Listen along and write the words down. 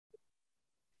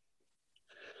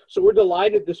So we're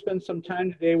delighted to spend some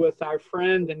time today with our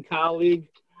friend and colleague,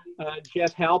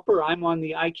 Jeff Halper. I'm on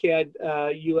the ICAD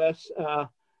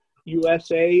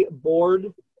USA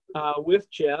board with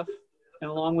Jeff, and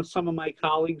along with some of my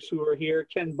colleagues who are here.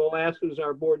 Ken Boas, who's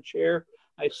our board chair,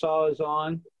 I saw is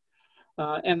on,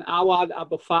 and Awad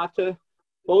Abdelfattah,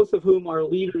 both of whom are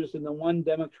leaders in the One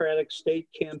Democratic State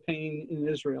campaign in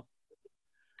Israel.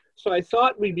 So I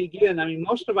thought we'd begin. I mean,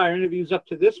 most of our interviews up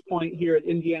to this point here at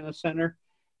Indiana Center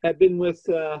have been with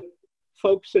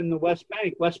folks in the West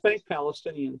Bank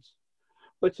Palestinians.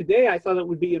 But today I thought it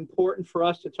would be important for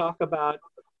us to talk about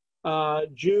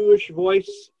Jewish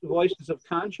voices of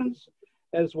conscience,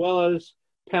 as well as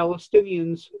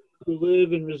Palestinians who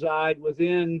live and reside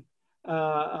within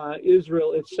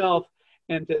Israel itself,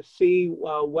 and to see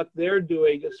what they're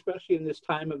doing, especially in this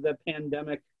time of the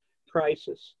pandemic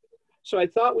crisis. So I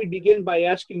thought we'd begin by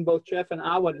asking both Jeff and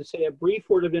Awad to say a brief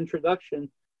word of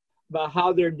introduction about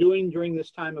how they're doing during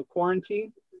this time of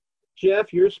quarantine.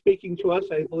 Jeff, you're speaking to us,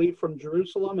 I believe, from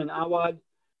Jerusalem, and Awad,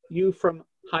 you from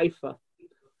Haifa,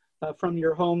 from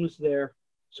your homes there.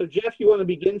 So Jeff, you want to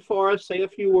begin for us, say a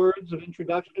few words of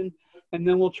introduction, and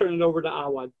then we'll turn it over to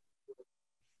Awad.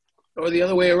 Or the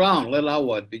other way around, let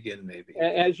Awad begin maybe.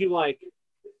 As you like.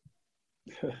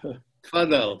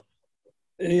 Fadal.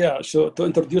 Yeah, so to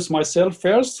introduce myself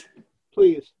first.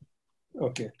 Please.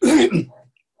 Okay.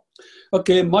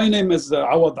 Okay, my name is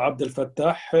Awad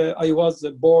Abdelfattah. I was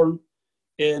born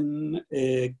in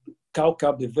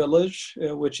Kaukab village,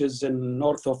 which is in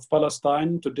north of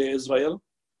Palestine, today Israel.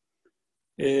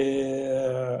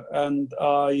 And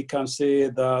I can say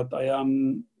that I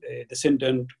am a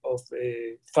descendant of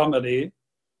a family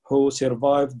who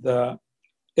survived the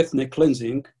ethnic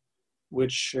cleansing,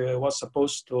 which was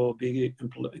supposed to be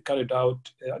carried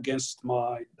out against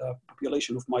the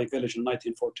population of my village in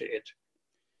 1948.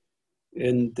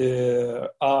 And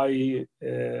I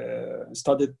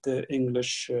studied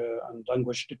English and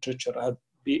language literature. I had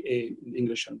BA in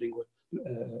English and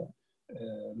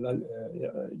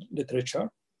literature.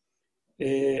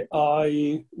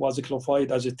 I was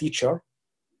qualified as a teacher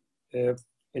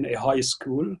in a high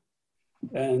school,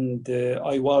 and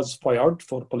I was fired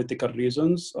for political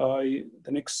reasons. The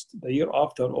year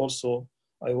after also,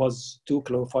 I was too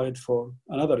qualified for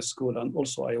another school, and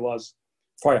also I was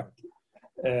fired.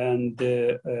 And,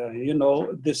 you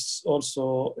know, this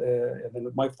also,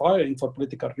 my firing for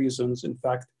political reasons, in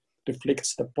fact,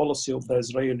 reflects the policy of the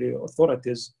Israeli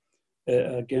authorities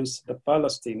against the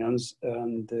Palestinians,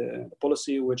 and the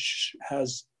policy which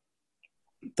has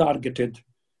targeted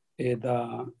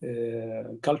the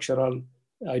cultural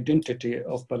identity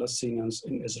of Palestinians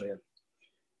in Israel.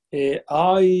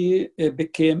 I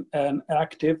became an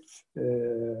active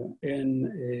in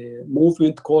a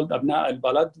movement called Abna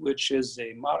al-Balad, which is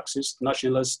a Marxist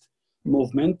nationalist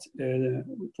movement. It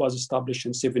was established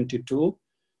in 1972,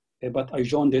 but I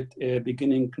joined it at the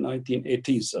beginning of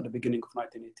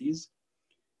 1980s.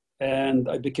 And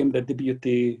I became the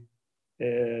deputy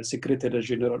secretary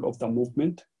general of the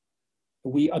movement.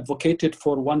 We advocated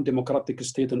for one democratic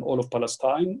state in all of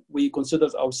Palestine. We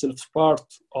considered ourselves part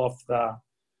of the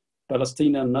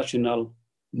Palestinian national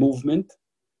movement,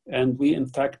 and we in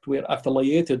fact were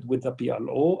affiliated with the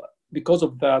PLO. Because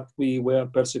of that, we were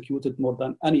persecuted more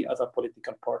than any other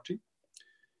political party.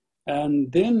 And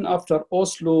then after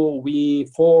Oslo, we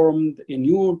formed a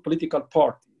new political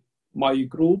party. My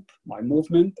group, my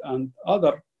movement, and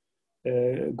other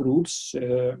groups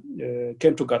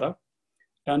came together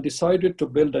and decided to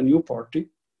build a new party,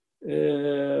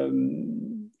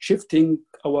 shifting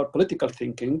our political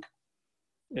thinking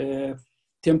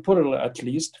temporarily, at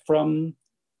least, from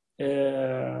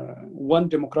one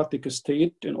democratic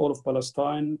state in all of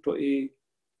Palestine to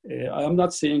I am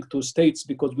not saying two states,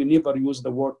 because we never use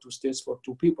the word two states for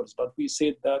two peoples, but we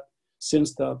said that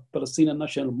since the Palestinian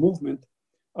national movement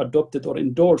adopted or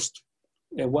endorsed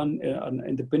an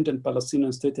independent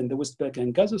Palestinian state in the West Bank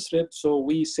and Gaza Strip, so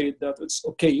we said that it's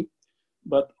okay,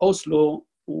 but Oslo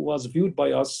was viewed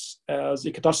by us as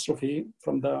a catastrophe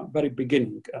from the very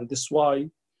beginning, and this is why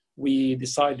we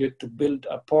decided to build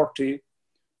a party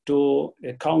to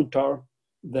counter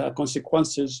the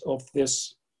consequences of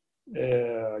this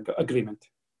agreement.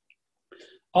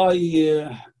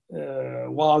 I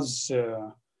was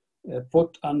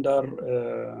put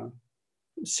under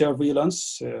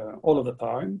surveillance all of the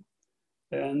time,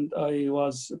 and I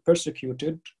was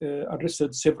persecuted,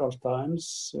 arrested several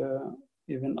times,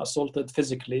 even assaulted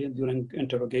physically during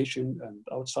interrogation and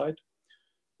outside.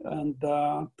 And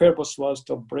the purpose was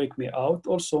to break me out.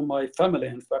 Also my family,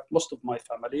 in fact, most of my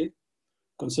family,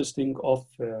 consisting of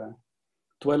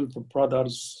 12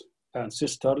 brothers and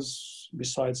sisters,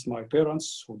 besides my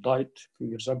parents who died a few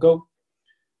years ago.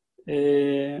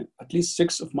 At least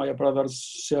 6 of my brothers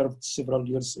served several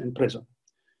years in prison.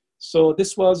 So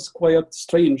this was quite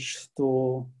strange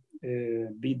to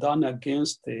be done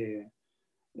against a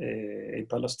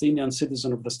Palestinian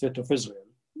citizen of the State of Israel,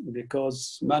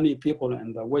 because many people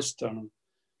in the Western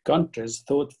countries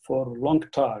thought for a long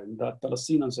time that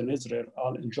Palestinians in Israel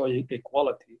are enjoying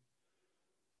equality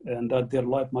and that their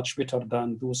life much better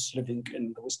than those living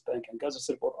in the West Bank and Gaza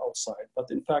Strip or outside.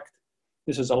 But in fact,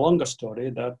 this is a longer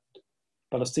story that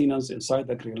Palestinians inside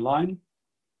the Green Line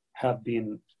have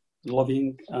been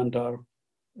living under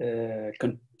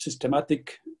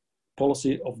systematic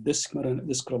policy of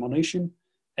discrimination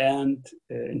and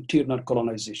internal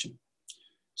colonization.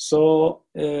 So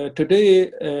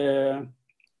today,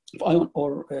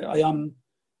 I am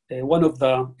one of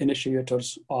the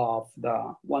initiators of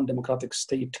the One Democratic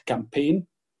State campaign,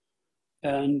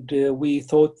 and we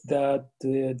thought that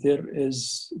there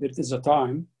is a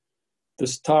time to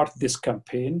start this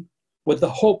campaign with the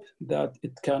hope that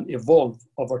it can evolve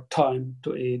over time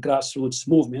to a grassroots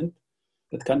movement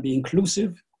that can be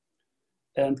inclusive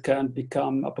and can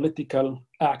become a political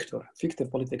actor, effective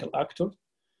political actor.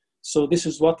 So this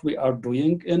is what we are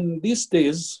doing in these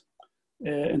days,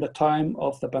 in the time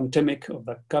of the pandemic, of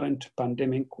the current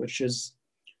pandemic, which is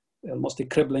almost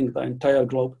crippling the entire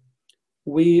globe.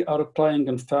 We are trying,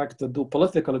 in fact, to do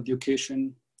political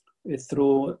education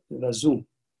through the Zoom.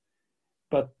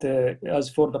 But as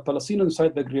for the Palestinians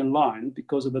inside the Green Line,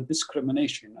 because of the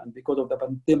discrimination and because of the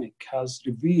pandemic has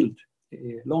revealed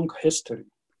a long history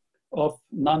of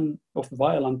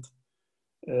violence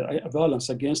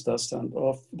against us and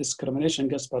of discrimination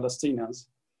against Palestinians.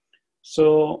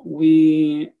 So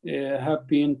we have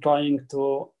been trying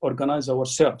to organize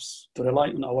ourselves, to rely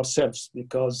on ourselves,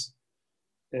 because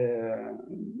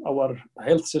our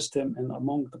health system and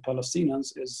among the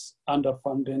Palestinians is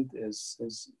underfunded,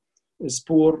 is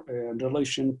poor in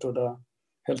relation to the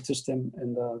health system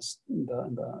in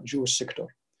the Jewish sector.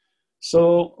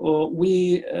 So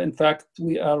we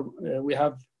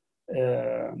have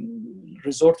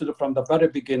resorted from the very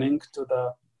beginning to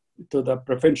the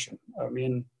prevention. I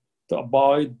mean, to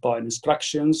abide by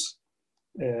instructions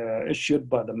issued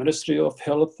by the Ministry of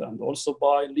Health and also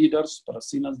by leaders,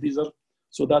 Palestinian leaders,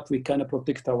 so that we can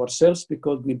protect ourselves,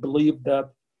 because we believe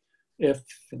that if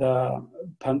the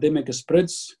pandemic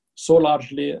spreads so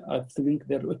largely, I think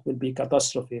it will be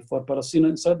catastrophe for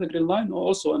Palestinians inside the Green Line,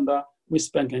 also in the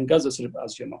West Bank and Gaza Strip,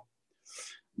 as you know.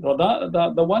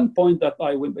 The one point that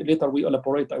I will later we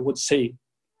elaborate, I would say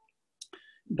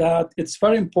that it's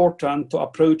very important to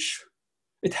approach.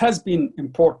 It has been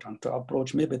important to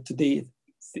approach. Maybe today,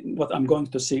 what I'm going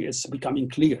to say is becoming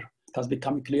clear. It has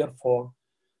become clear for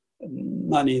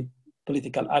many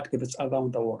political activists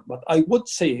around the world. But I would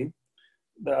say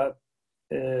that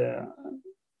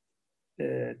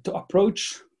to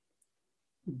approach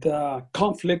the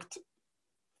conflict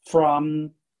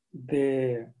from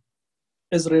the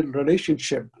Israel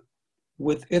relationship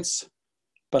with its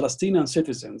Palestinian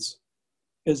citizens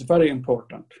is very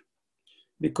important,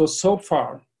 because so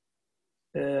far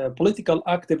political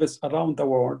activists around the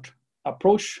world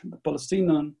approach the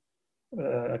Palestinian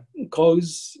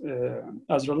cause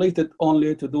as related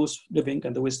only to those living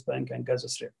in the West Bank and Gaza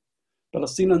Strip.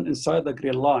 Palestinians inside the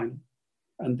Green Line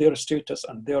and their status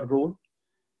and their role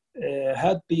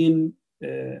had been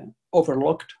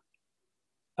overlooked,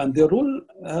 and their role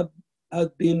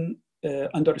had been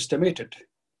underestimated.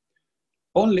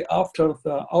 Only after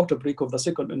the outbreak of the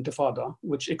Second Intifada,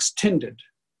 which extended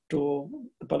to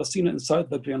the Palestinians inside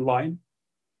the Green Line,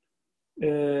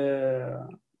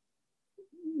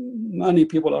 many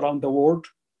people around the world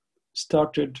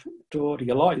started to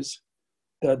realize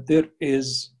that there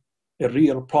is a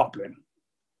real problem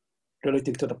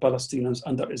relating to the Palestinians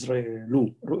under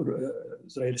Israeli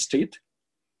state,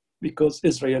 because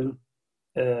Israel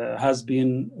has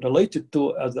been related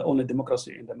to as the only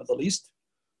democracy in the Middle East.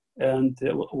 And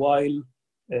while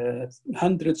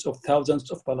hundreds of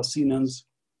thousands of Palestinians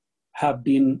have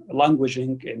been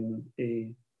languishing in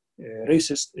a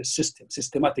racist system,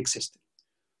 systematic system.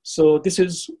 So this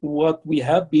is what we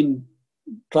have been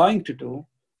trying to do,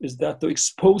 is that to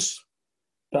expose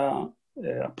the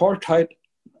apartheid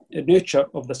nature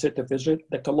of the state of Israel,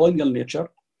 the colonial nature,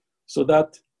 so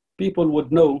that people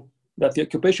would know that the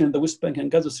occupation in the West Bank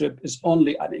and Gaza Strip is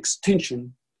only an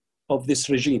extension of this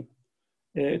regime.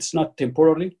 It's not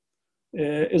temporary.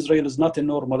 Israel is not a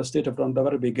normal state from the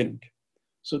very beginning.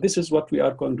 So this is what we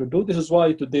are going to do. This is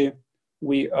why today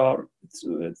we are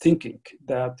thinking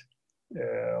that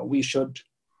we should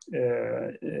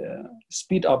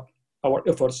speed up our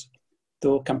efforts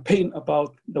to campaign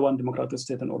about the one democratic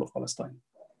state in all of Palestine.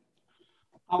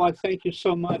 Awad, thank you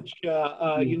so much.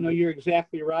 You know, you're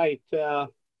exactly right.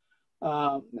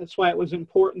 That's why it was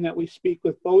important that we speak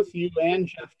with both you and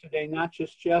Jeff today, not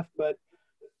just Jeff, but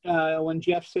when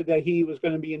Jeff said that he was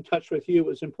going to be in touch with you, it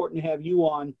was important to have you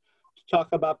on to talk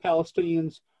about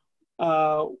Palestinians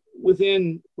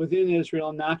within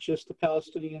Israel, not just the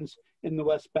Palestinians in the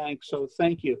West Bank. So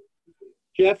thank you.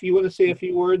 Jeff, you want to say a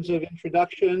few words of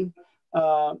introduction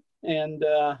and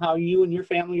how you and your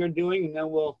family are doing, and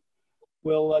then we'll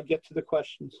get to the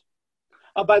questions.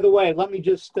 By the way, let me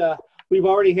just, we've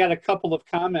already had a couple of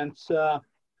comments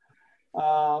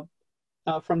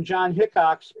from John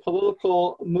Hickox.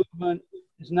 Political movement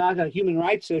is not a human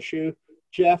rights issue.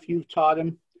 Jeff, you've taught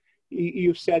him.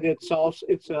 You've said it's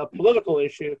a political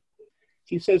issue.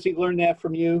 He says he learned that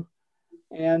from you.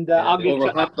 And I'll get over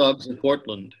to hot dogs in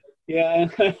Portland. Yeah,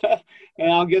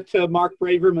 and I'll get to Mark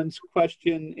Braverman's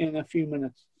question in a few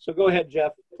minutes. So go ahead,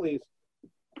 Jeff, please.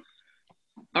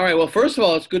 All right. Well, first of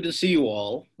all, it's good to see you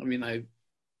all. I mean,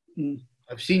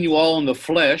 I've seen you all in the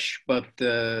flesh, but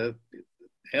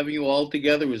having you all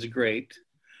together was great.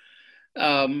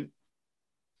 You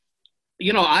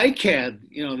know, ICAD,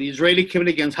 you know, the Israeli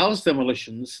Committee Against House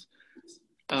Demolitions,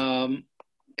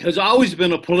 has always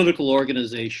been a political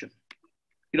organization.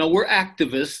 You know, we're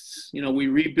activists. You know, we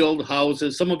rebuild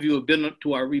houses. Some of you have been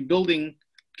to our rebuilding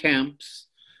camps.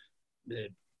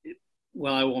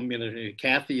 Well, I won't mention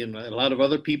Kathy and a lot of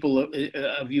other people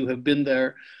of you have been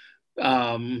there.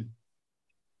 And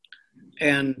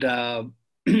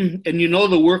you know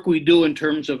the work we do in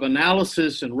terms of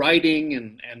analysis and writing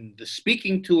and the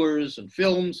speaking tours and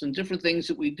films and different things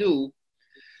that we do.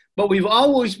 But we've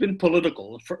always been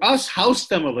political. For us, house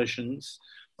demolitions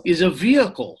is a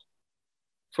vehicle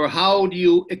for how do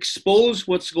you expose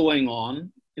what's going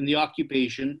on in the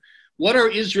occupation. What are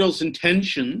Israel's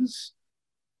intentions?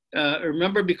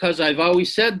 Remember, because I've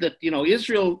always said that, you know,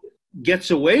 Israel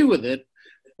gets away with it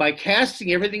by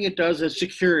casting everything it does as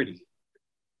security.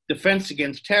 Defense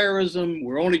against terrorism,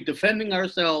 we're only defending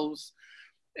ourselves.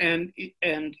 And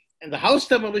the house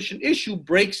demolition issue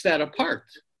breaks that apart,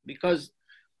 because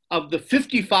of the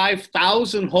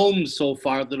 55,000 homes so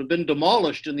far that have been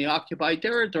demolished in the occupied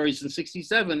territories in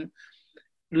 '67,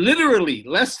 literally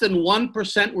less than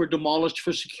 1% were demolished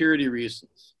for security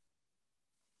reasons.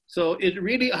 So it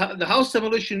really, the house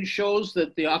demolition shows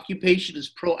that the occupation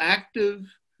is proactive,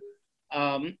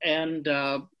 and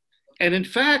in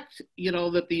fact, you know,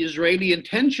 that the Israeli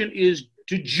intention is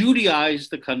to Judaize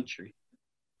the country.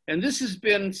 And this has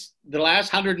been the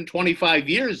last 125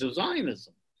 years of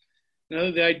Zionism. You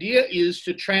know, the idea is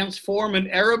to transform an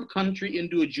Arab country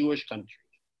into a Jewish country,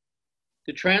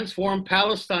 to transform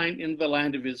Palestine into the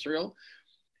land of Israel.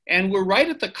 And we're right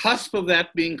at the cusp of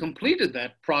that being completed,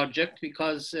 that project,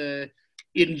 because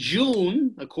in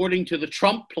June, according to the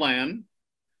Trump plan,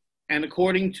 and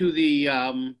according to the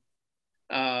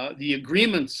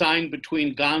agreement signed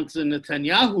between Gantz and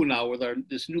Netanyahu now with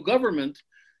this new government,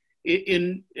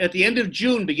 at the end of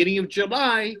June, beginning of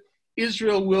July,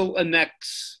 Israel will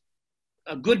annex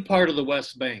a good part of the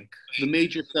West Bank, the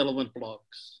major settlement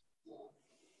blocks.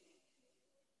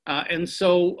 And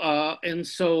so, in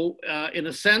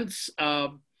a sense,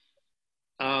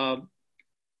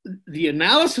 the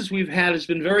analysis we've had has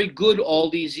been very good all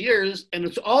these years, and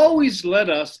it's always led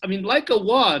us, I mean, like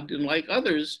Awad and like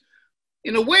others,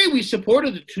 in a way we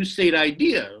supported the two-state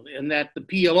idea, and that the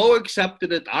PLO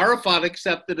accepted it, Arafat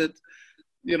accepted it.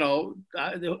 You know,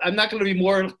 I'm not going to be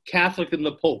more Catholic than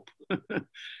the Pope.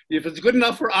 If it's good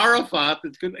enough for Arafat,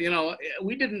 it's good. You know,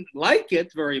 we didn't like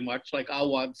it very much, like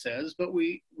Awad says, but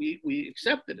we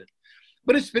accepted it.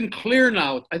 But it's been clear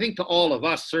now, I think to all of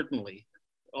us, certainly,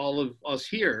 all of us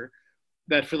here,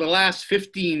 that for the last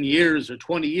 15 years or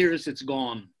 20 years, it's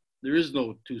gone. There is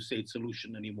no two-state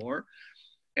solution anymore.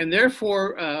 And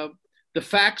therefore, the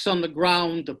facts on the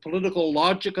ground, the political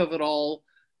logic of it all,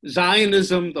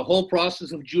 Zionism, the whole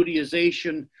process of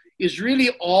Judaization is really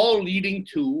all leading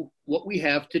to what we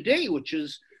have today, which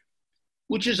is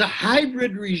a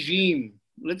hybrid regime,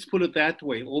 let's put it that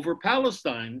way, over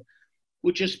Palestine,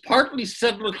 which is partly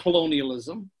settler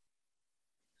colonialism.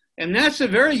 And that's a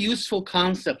very useful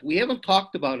concept. We haven't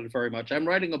talked about it very much. I'm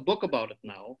writing a book about it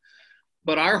now.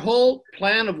 But our whole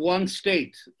plan of one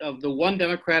state, of the one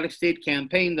democratic state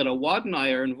campaign that Awad and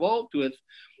I are involved with,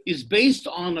 is based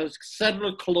on a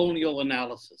settler colonial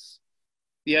analysis.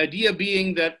 The idea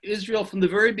being that Israel from the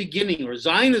very beginning, or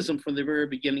Zionism from the very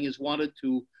beginning, has wanted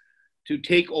to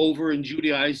take over and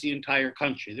Judaize the entire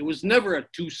country. There was never a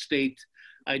two-state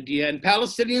idea, and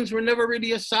Palestinians were never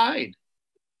really a side.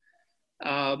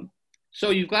 So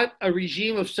you've got a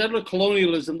regime of settler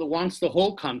colonialism that wants the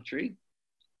whole country,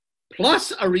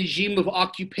 plus a regime of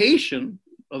occupation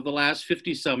of the last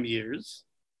 50 some years,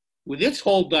 with its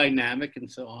whole dynamic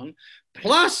and so on,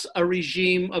 plus a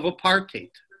regime of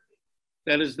apartheid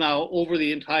that is now over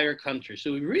the entire country.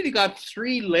 So we've really got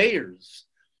 3 layers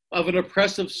of an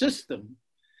oppressive system.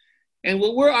 And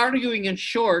what we're arguing in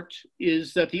short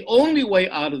is that the only way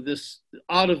out of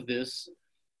this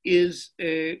is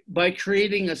by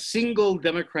creating a single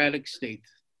democratic state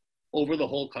over the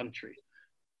whole country.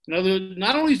 Now,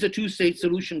 not only is the 2-state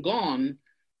solution gone,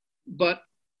 but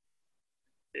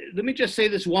let me just say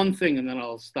this one thing and then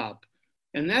I'll stop.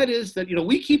 And that is that,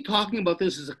 we keep talking about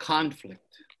this as a conflict,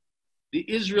 the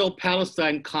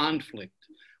Israel-Palestine conflict,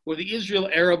 or the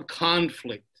Israel-Arab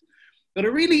conflict. But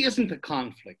it really isn't a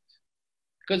conflict,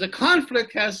 because a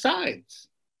conflict has sides,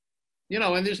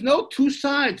 and there's no 2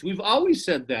 sides. We've always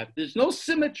said that. There's no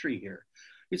symmetry here.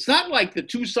 It's not like the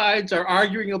 2 sides are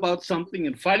arguing about something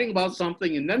and fighting about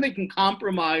something, and then they can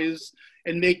compromise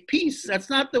and make peace. That's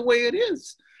not the way it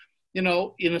is. In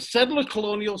a settler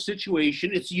colonial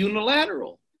situation, it's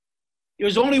unilateral.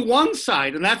 There's only one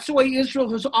side, and that's the way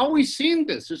Israel has always seen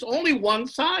this. There's only one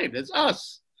side, it's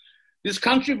us. This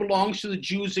country belongs to the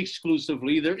Jews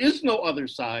exclusively. There is no other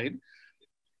side.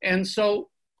 And so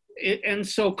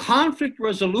conflict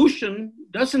resolution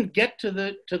doesn't get to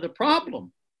the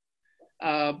problem.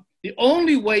 The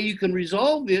only way you can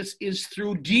resolve this is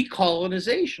through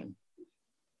decolonization.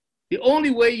 The only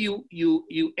way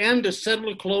you end a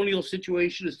settler colonial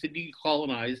situation is to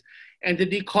decolonize. And to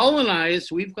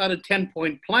decolonize, we've got a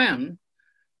 10-point plan,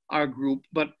 our group,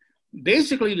 but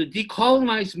basically to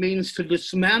decolonize means to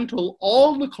dismantle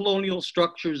all the colonial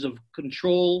structures of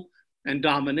control and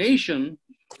domination,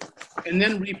 and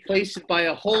then replace it by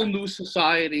a whole new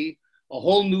society, a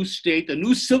whole new state, a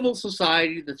new civil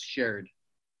society that's shared.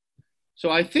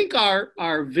 So I think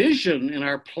our vision and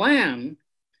our plan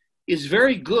is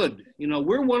very good.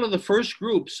 We're one of the first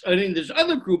groups. I mean, there's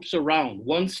other groups around,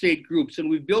 1-state groups, and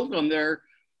we've built on there,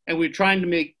 and we're trying to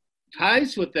make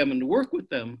ties with them and to work with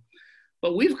them.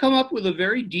 But we've come up with a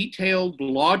very detailed,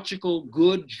 logical,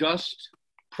 good, just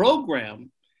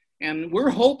program. And we're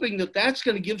hoping that that's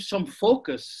going to give some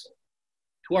focus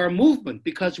to our movement,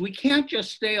 because we can't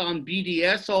just stay on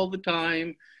BDS all the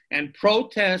time and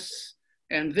protests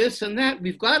and this and that.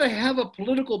 We've got to have a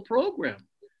political program,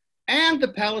 and the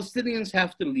Palestinians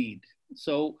have to lead.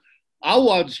 So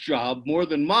Awad's job, more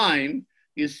than mine,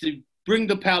 is to bring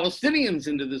the Palestinians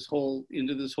into this whole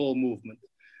movement.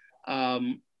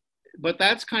 But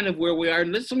that's kind of where we are.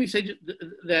 And let me say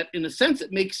that in a sense,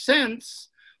 it makes sense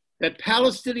that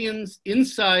Palestinians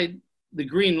inside the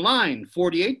Green Line,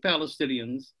 48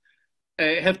 Palestinians,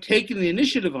 have taken the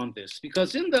initiative on this,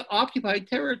 because in the occupied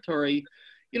territory,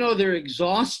 they're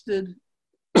exhausted.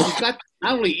 They've got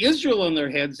not only Israel on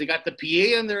their heads, they got the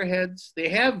PA on their heads. They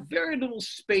have very little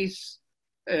space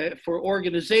for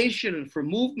organization and for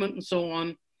movement and so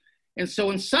on. And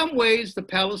so in some ways, the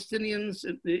Palestinians,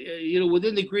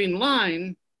 within the Green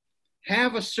Line,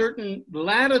 have a certain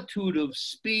latitude of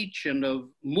speech and of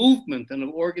movement and of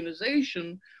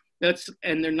organization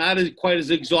and they're not quite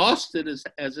as exhausted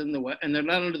as in the West, and they're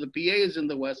not under the PA as in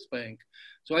the West Bank.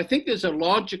 So I think there's a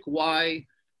logic why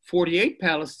 48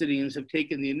 Palestinians have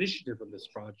taken the initiative in this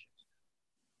project.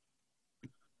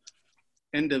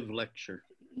 End of lecture.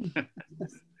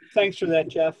 Thanks for that,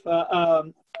 Jeff.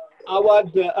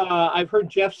 Awad, I've heard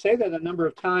Jeff say that a number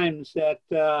of times, that,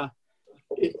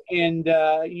 and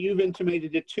you've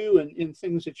intimated it too in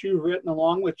things that you've written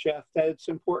along with Jeff, that it's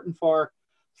important for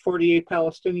 48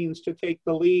 Palestinians to take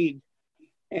the lead.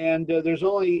 And there's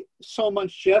only so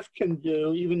much Jeff can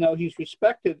do, even though he's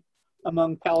respected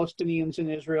among Palestinians in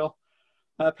Israel,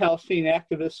 Palestinian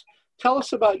activists. Tell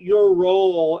us about your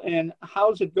role and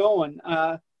how's it going?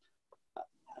 How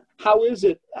is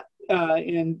it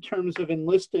in terms of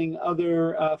enlisting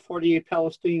other 48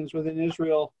 Palestinians within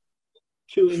Israel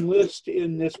to enlist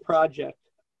in this project?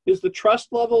 Is the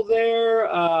trust level there?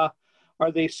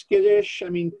 Are they skittish? I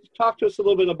mean, talk to us a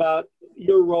little bit about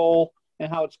your role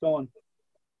and how it's going.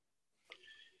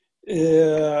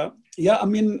 Yeah, I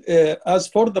mean, as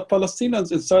for the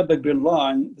Palestinians inside the Green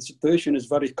Line, the situation is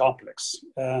very complex,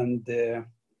 and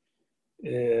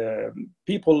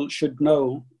people should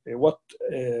know what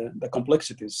the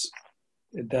complexities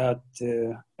that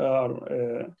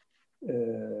are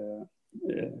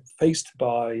faced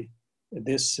by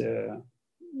this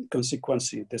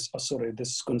constituency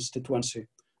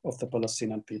of the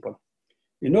Palestinian people.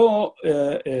 You know,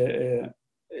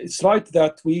 it's right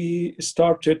that we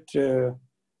started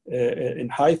in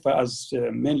Haifa as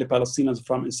mainly Palestinians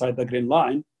from inside the Green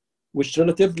Line, which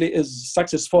relatively is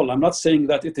successful. I'm not saying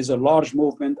that it is a large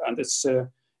movement and it's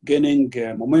gaining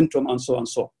momentum and so on.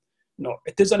 So, no,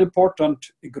 it is an important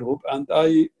group. And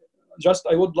I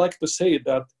would like to say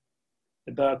that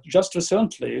just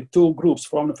recently, two groups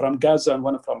from Gaza and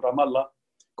one from Ramallah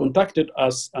contacted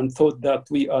us and thought that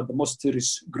we are the most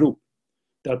serious group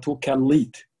that who can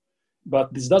lead.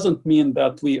 But this doesn't mean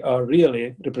that we are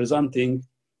really representing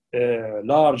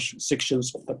large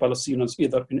sections of the Palestinians,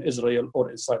 either in Israel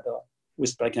or inside the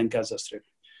West Bank and Gaza Strip.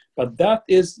 But that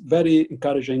is very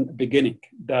encouraging beginning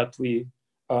that we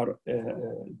are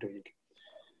doing.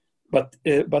 But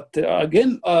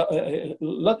again,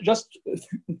 just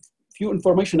few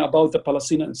information about the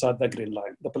Palestinians inside the Green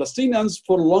Line. The Palestinians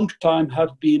for a long time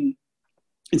have been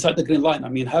inside the Green Line. I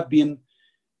mean, have been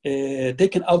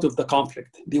taken out of the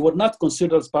conflict. They were not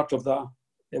considered as part of the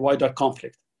wider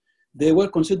conflict. They were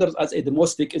considered as a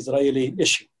domestic Israeli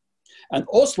issue. And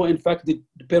Oslo, in fact,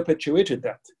 perpetuated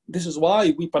that. This is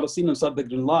why we Palestinians at the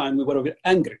Green Line, we were very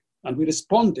angry. And we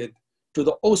responded to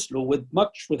the Oslo with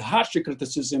harsh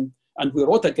criticism. And we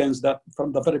wrote against that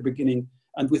from the very beginning.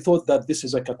 And we thought that this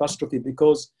is a catastrophe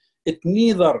because it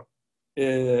neither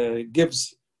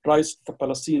gives rights to the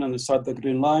Palestinians inside the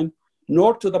Green Line,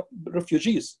 nor to the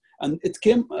refugees. And it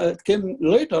came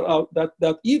later out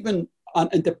that even an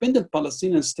independent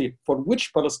Palestinian state, for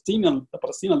which the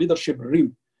Palestinian leadership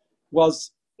dreamed,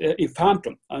 was a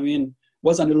phantom. I mean,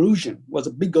 was an illusion, was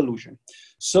a big illusion.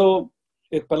 So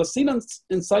Palestinians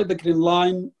inside the Green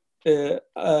Line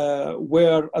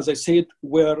were, as I said,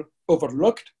 were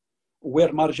overlooked, were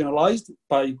marginalized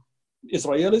by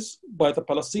Israelis, by the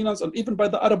Palestinians, and even by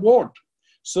the Arab world.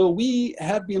 So we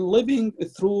have been living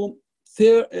through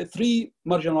three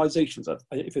marginalizations,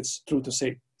 if it's true to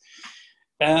say.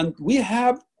 And we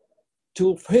have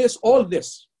to face all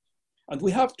this. And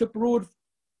we have to prove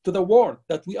to the world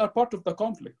that we are part of the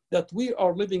conflict, that we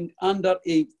are living under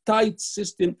a tight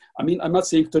system. I mean, I'm not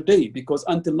saying today, because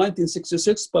until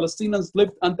 1966, Palestinians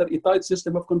lived under a tight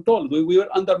system of control. We were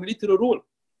under military rule.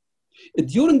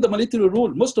 During the military rule,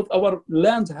 most of our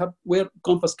lands were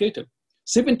confiscated.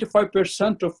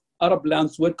 75% of Arab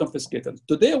lands were confiscated.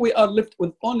 Today, we are left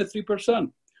with only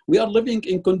 3%. We are living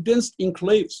in condensed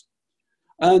enclaves.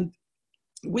 And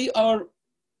we are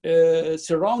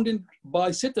surrounded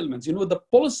by settlements. You know, the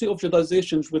policy of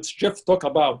Judaizations, which Jeff talked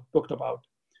about,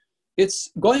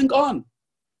 it's going on.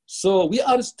 So we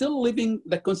are still living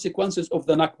the consequences of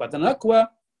the Nakba. The Nakba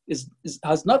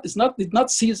did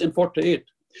not cease in 48.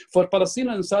 For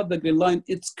Palestinians inside the Green Line,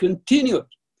 it's continued.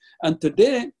 And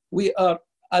today, we are,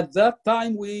 at that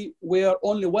time, we were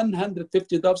only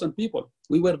 150,000 people.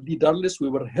 We were leaderless, we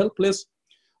were helpless.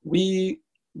 We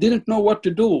didn't know what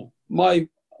to do. My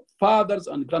fathers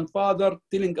and grandfather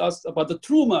telling us about the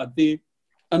trauma they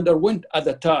underwent at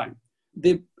the time.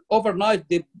 Overnight,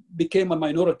 they became a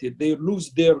minority. They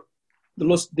lost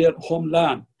their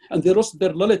homeland, and they lost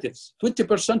their relatives.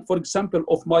 20%, for example,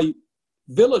 of my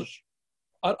village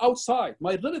are outside.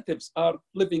 My relatives are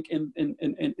living in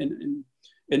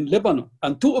Lebanon,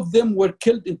 and two of them were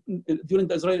killed during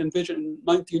the Israeli invasion in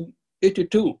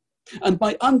 1982. And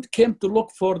my aunt came to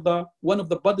look for one of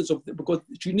the bodies because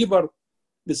she never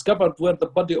discovered where the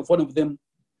body of one of them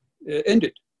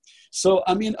ended. So,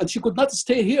 I mean, and she could not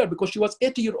stay here because she was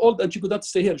 80-year-old and she could not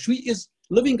stay here.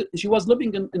 She was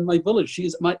living in my village. She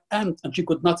is my aunt and she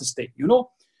could not stay, you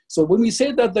know? So when we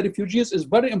say that the refugees is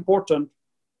very important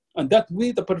and that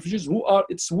we, the refugees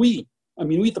we,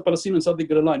 the Palestinians of the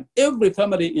Green Line, every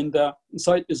family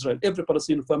inside Israel, every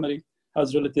Palestinian family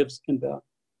has relatives in the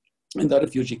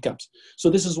refugee camps. So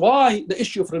this is why the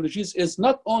issue of refugees is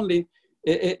not only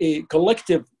a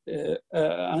collective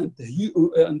and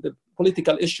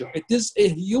political issue. It is a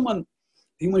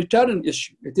humanitarian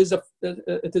issue. It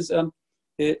is a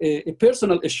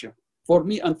personal issue for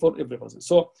me and for every person.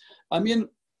 So, I mean,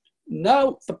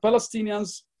 now the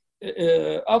Palestinians,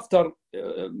 after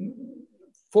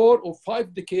 4 or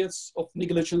 5 decades of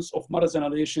negligence, of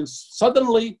marginalizations,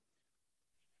 suddenly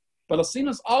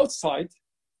Palestinians outside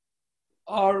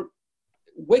are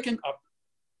waking up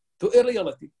to a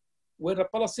reality where the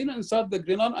Palestinians inside the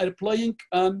Green Line are playing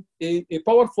a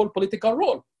powerful political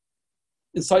role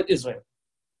inside Israel.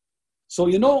 So,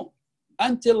 you know,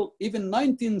 until even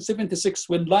 1976,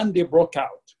 when Land Day broke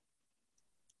out,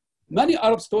 many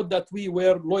Arabs thought that we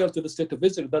were loyal to the state of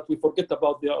Israel, that we forget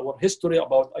about our history,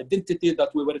 about identity,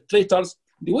 that we were traitors.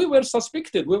 We were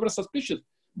suspicious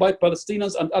by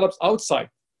Palestinians and Arabs outside.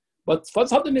 But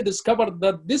suddenly discovered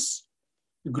that this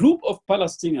group of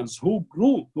Palestinians who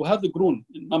have grown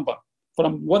in number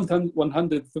from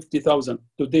 150,000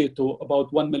 today to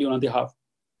about 1.5 million.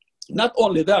 Not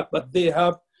only that, but they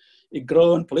have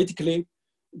grown politically.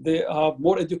 They are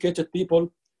more educated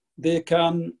people. They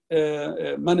can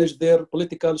manage their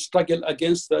political struggle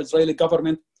against the Israeli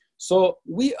government. So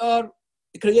we are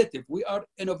creative, we are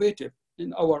innovative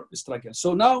in our struggle.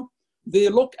 So now they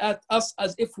look at us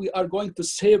as if we are going to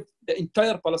save the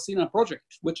entire Palestinian project,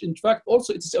 which in fact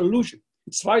also it's an illusion.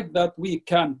 It's right that we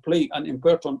can play an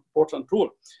important role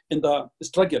in the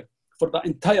struggle for the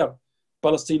entire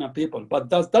Palestinian people, but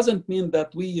that doesn't mean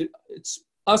that it's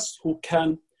us who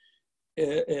can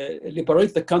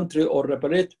liberate the country or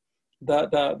liberate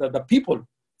the people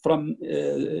from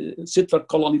settler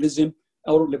colonialism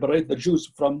or liberate the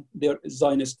Jews from their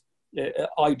Zionist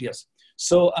ideas.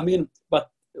 So, I mean,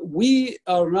 but we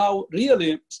are now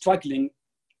really struggling,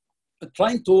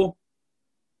 trying to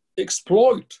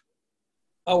exploit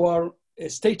our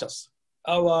status,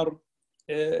 our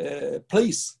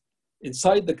place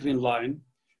inside the Green Line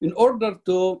in order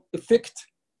to effect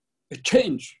a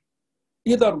change,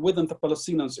 either within the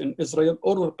Palestinians in Israel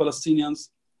or the Palestinians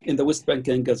in the West Bank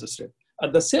and Gaza Strip.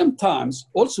 At the same time,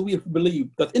 also we believe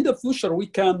that in the future we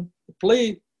can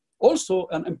play also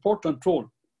an important role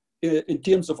in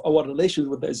terms of our relations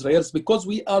with the Israelis, because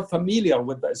we are familiar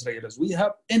with the Israelis. We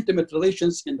have intimate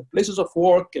relations in the places of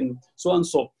work and so on and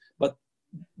so.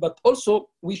 But also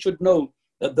we should know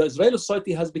that the Israeli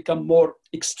society has become more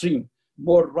extreme,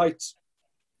 more right,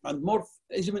 and more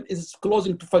even is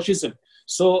closing to fascism.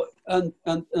 So and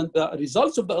the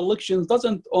results of the elections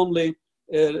doesn't only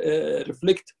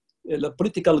reflect the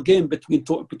political game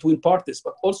between parties,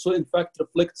 but also in fact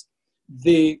reflects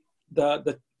the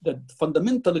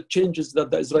fundamental changes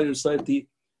that the Israeli society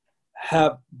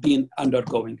have been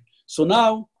undergoing. So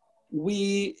now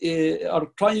we are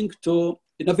trying to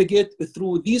navigate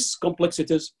through these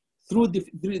complexities, through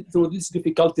these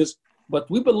difficulties, but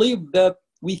we believe that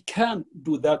we can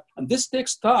do that, and this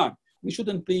takes time. We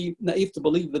shouldn't be naive to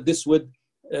believe that this would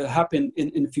happen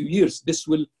in a few years. This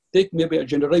will take maybe a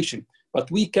generation, but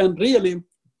we can really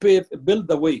build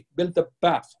the way, build the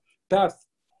path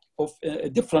of a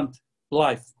different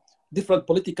life, different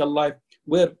political life,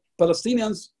 where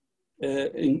Palestinians,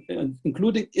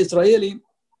 including Israeli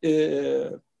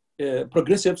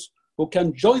progressives, who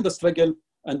can join the struggle,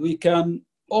 and we can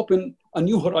open a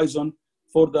new horizon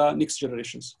for the next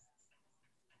generations.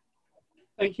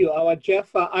 Thank you, Awad.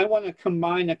 Jeff, I want to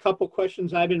combine a couple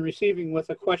questions I've been receiving with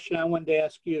a question I wanted to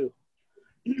ask you.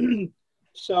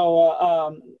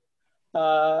 So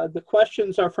the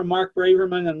questions are from Mark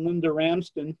Braverman and Linda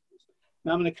Ramsden.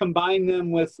 And I'm going to combine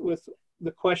them with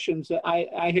the questions that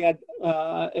I had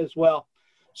as well.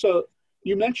 So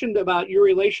you mentioned about your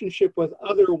relationship with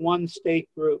other one-state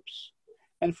groups.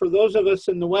 And for those of us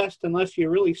in the West, unless you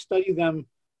really study them,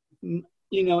 you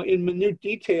know, in minute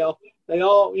detail, they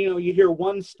all, you know, you hear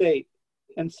one state.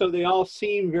 And so they all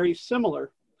seem very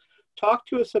similar. Talk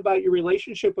to us about your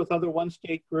relationship with other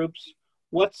one-state groups,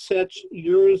 what sets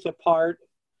yours apart,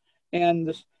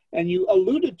 and you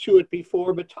alluded to it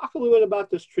before, but talk a little bit about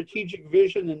the strategic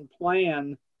vision and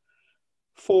plan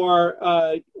for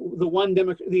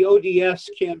the ODS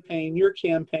campaign, your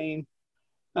campaign,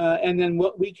 and then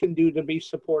what we can do to be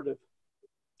supportive.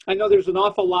 I know there's an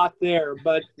awful lot there,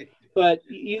 but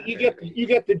you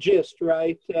get the gist,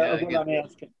 right? Of what I'm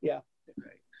asking. Yeah.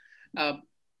 Right.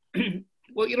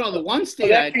 Well, you know, the one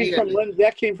state idea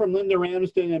that came from Linda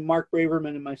Ramsden and Mark Braverman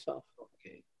and myself.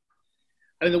 Okay.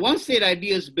 I mean, the one state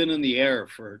idea has been in the air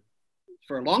for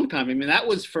a long time. I mean, that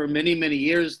was for many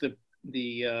years the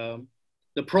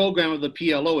program of the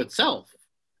PLO itself.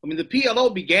 I mean, the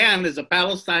PLO began as a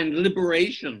Palestine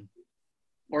liberation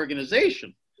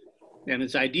organization, and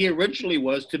its idea originally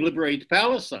was to liberate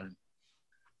Palestine.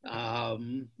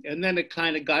 And then it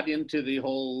kind of got into the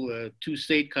whole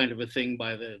two-state kind of a thing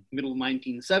by the middle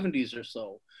 1970s or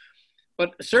so.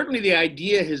 But certainly the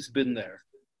idea has been there.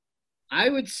 I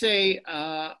would say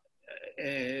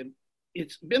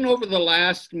it's been over the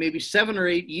last maybe 7 or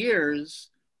 8 years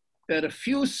that a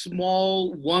few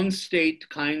small one-state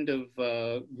kind of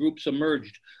groups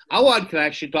emerged. Awad can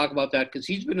actually talk about that because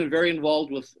he's been very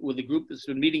involved with a group that's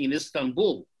been meeting in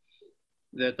Istanbul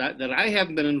that I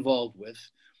haven't been involved with.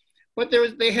 But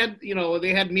they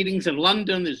had meetings in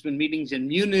London. There's been meetings in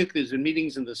Munich. There's been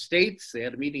meetings in the States. They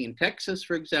had a meeting in Texas,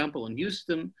 for example, in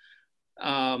Houston.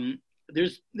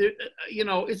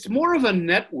 It's more of a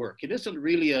network. It isn't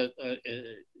really a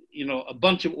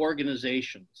bunch of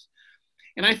organizations.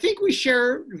 And I think we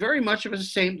share very much of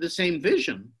the same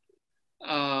vision.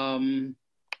 I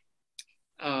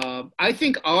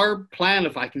think our plan,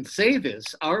 if I can say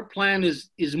this, our plan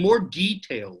is more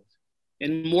detailed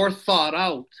and more thought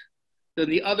out than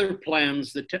the other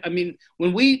plans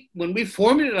when we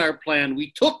formulated our plan, we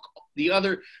took the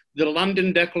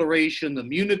London Declaration, the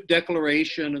Munich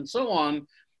Declaration, and so on,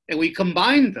 and we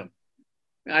combined them.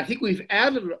 And I think we've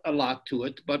added a lot to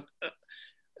it, but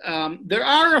there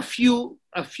are a few,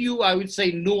 I would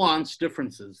say, nuanced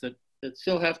differences that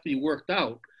still have to be worked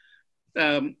out.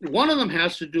 One of them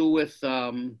has to do with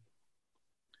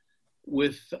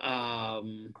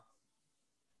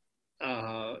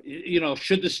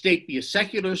should the state be a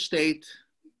secular state?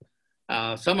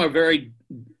 Some are very,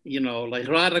 like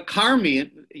Radha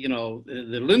Karmi,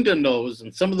 the Linda knows,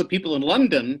 and some of the people in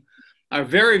London are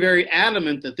very, very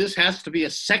adamant that this has to be a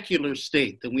secular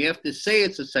state, and we have to say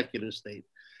it's a secular state.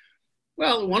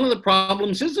 Well, one of the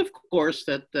problems is, of course,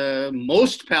 that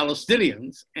most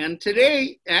Palestinians, and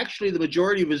today, actually, the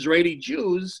majority of Israeli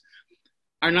Jews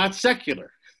are not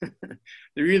secular.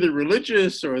 They're either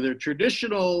religious or they're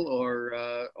traditional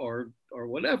or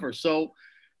whatever. So,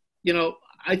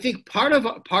 I think part of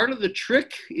the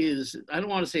trick is, I don't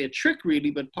want to say a trick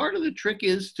really, but part of the trick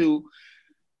is to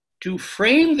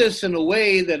frame this in a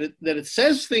way that it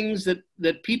says things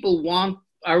that people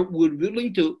would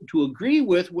willing to agree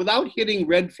with without hitting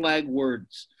red flag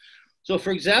words. So,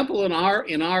 for example, in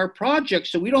our project,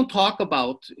 so we don't talk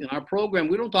about, in our program,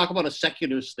 we don't talk about a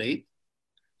secular state.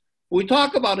 We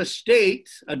talk about a state,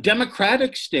 a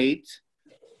democratic state,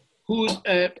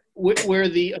 where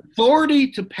the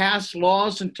authority to pass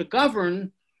laws and to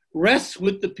govern rests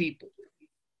with the people.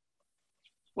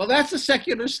 Well, that's a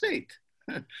secular state.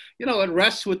 It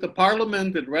rests with the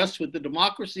parliament, it rests with the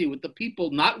democracy, with the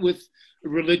people, not with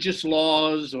religious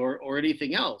laws or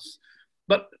anything else.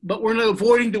 But we're not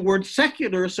avoiding the word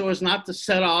secular so as not to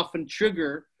set off and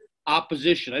trigger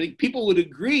opposition. I think people would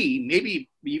agree, maybe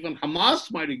even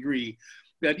Hamas might agree,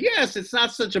 that yes, it's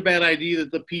not such a bad idea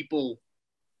that the people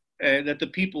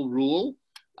rule,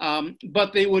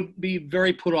 but they would be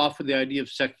very put off with the idea of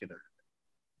secular.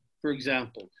 For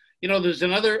example, there's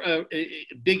another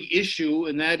big issue,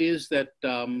 and that is that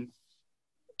a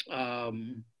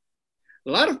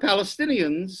lot of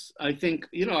Palestinians, I think,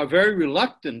 are very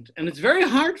reluctant, and it's very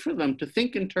hard for them to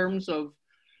think in terms of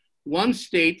one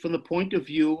state from the point of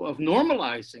view of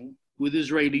normalizing with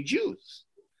Israeli Jews.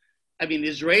 I mean,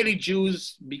 Israeli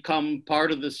Jews become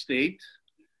part of the state,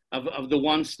 of the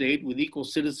one state with equal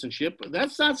citizenship.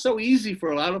 That's not so easy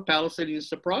for a lot of Palestinians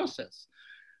to process.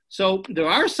 So there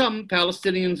are some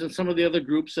Palestinians and some of the other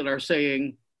groups that are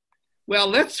saying, well,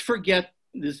 let's forget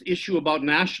this issue about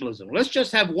nationalism. Let's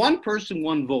just have one person,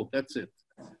 one vote. That's it.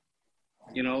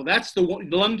 That's the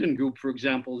London group, for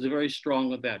example, is very strong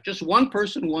with that. Just one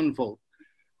person, one vote.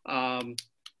 And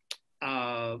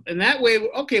that way,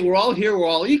 okay, we're all here, we're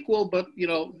all equal, but,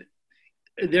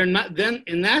 they're not, then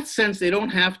in that sense, they don't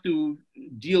have to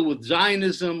deal with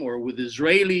Zionism or with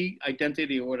Israeli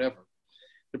identity or whatever.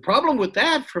 The problem with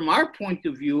that, from our point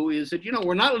of view, is that,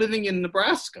 we're not living in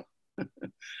Nebraska.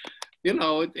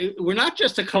 We're not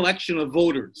just a collection of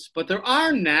voters, but there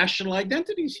are national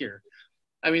identities here.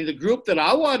 I mean, the group that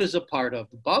Awad is a part of,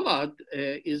 Balad,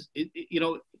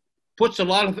 puts a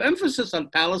lot of emphasis on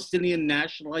Palestinian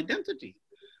national identity.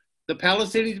 The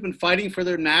Palestinians have been fighting for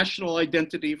their national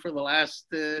identity for the last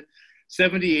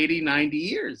 70, 80, 90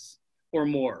 years or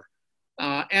more.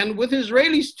 And with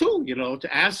Israelis too,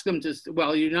 to ask them to,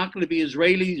 well, you're not going to be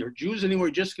Israelis or Jews anymore,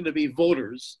 you're just going to be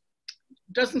voters.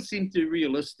 Doesn't seem to be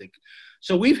realistic.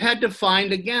 So we've had to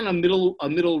find, again, a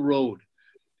middle road.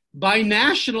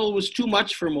 Binational was too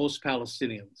much for most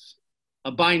Palestinians,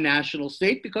 a binational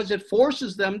state, because it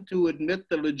forces them to admit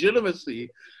the legitimacy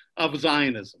of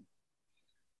Zionism.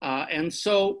 And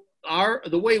so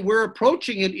the way we're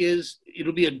approaching it is,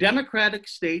 it'll be a democratic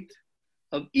state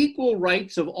of equal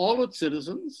rights of all its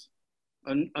citizens,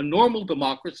 a normal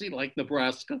democracy like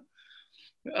Nebraska.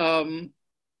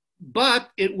 But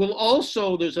it will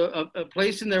also, there's a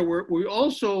place in there where we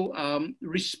also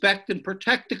respect and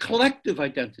protect the collective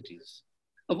identities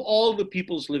of all the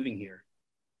peoples living here.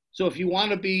 So if you want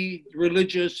to be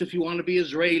religious, if you want to be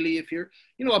Israeli, if you're,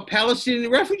 a Palestinian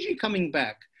refugee coming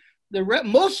back,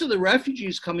 most of the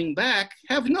refugees coming back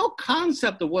have no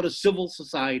concept of what a civil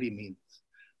society means.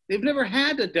 They've never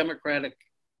had a democratic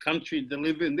country to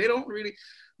live in.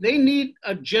 They need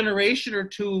a generation or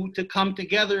two to come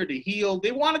together, to heal.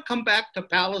 They want to come back to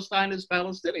Palestine as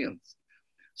Palestinians.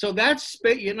 So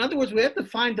in other words, we have to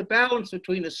find the balance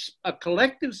between a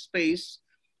collective space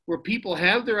where people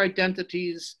have their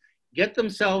identities, get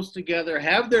themselves together,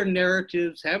 have their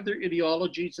narratives, have their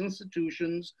ideologies,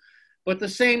 institutions, but at the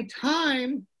same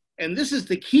time, and this is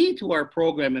the key to our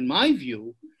program, in my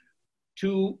view,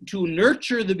 to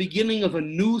nurture the beginning of a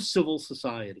new civil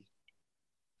society.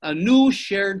 A new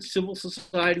shared civil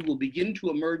society will begin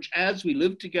to emerge as we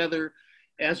live together,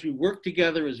 as we work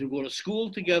together, as we go to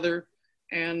school together,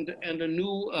 and a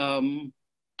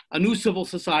new civil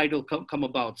society will come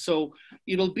about. So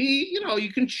it'll be,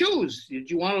 you can choose. Do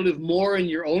you want to live more in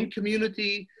your own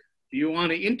community? Do you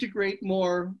want to integrate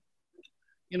more?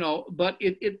 But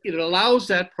it allows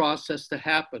that process to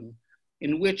happen,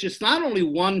 in which it's not only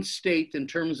one state in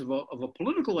terms of a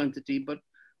political entity, but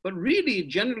really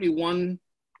generally one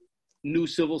new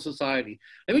civil society.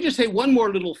 Let me just say one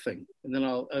more little thing, and then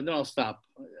I'll stop.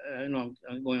 I know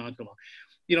I'm going on too long.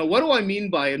 What do I mean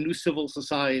by a new civil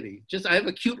society? I have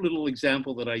a cute little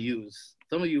example that I use.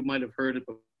 Some of you might have heard it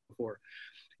before.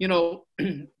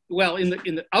 Well, in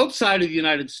the outside of the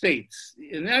United States,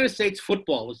 in the United States,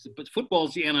 football is the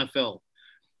NFL.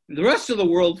 In the rest of the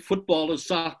world, football is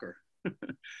soccer.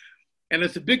 And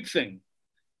it's a big thing.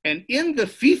 And in the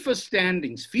FIFA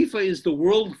standings, FIFA is the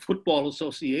World Football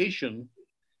Association,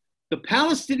 the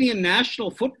Palestinian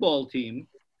national football team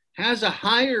has a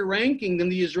higher ranking than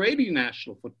the Israeli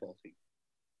national football team.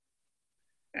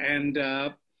 And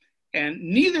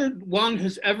neither one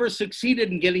has ever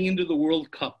succeeded in getting into the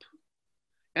World Cup.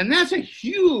 And that's a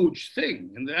huge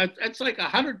thing. And that's like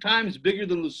 100 times bigger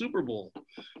than the Super Bowl,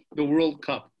 the World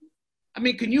Cup. I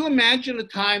mean, can you imagine a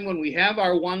time when we have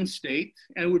our one state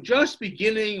and we're just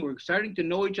beginning, we're starting to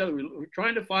know each other, we're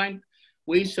trying to find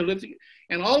ways to live together,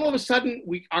 and all of a sudden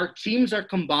our teams are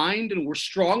combined and we're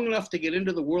strong enough to get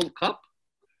into the World Cup?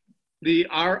 We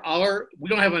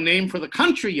don't have a name for the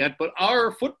country yet, but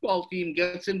our football team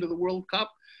gets into the World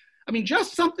Cup. I mean,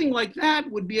 just something like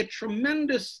that would be a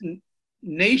tremendous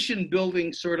nation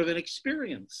building sort of an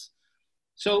experience.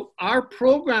 So our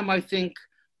program, I think,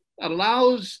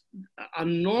 allows a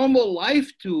normal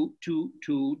life to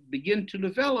begin to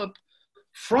develop,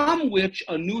 from which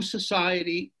a new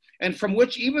society, and from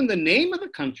which even the name of the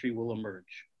country will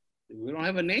emerge. We don't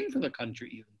have a name for the country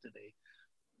even today.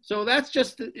 So that's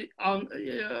just a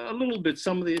little bit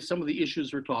some of the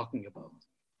issues we're talking about.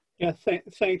 Yeah,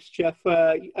 thanks, Jeff.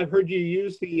 I've heard you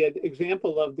use the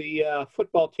example of the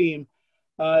football team.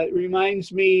 It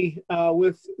reminds me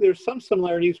there's some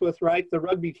similarities with the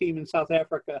rugby team in South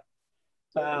Africa.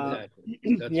 Exactly.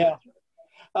 Yeah.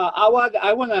 Awad,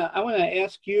 I wanna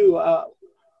ask you.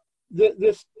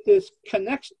 This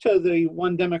connects to the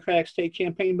One Democratic State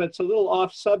campaign, but it's a little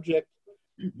off subject.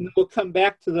 Mm-hmm. We'll come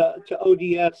back to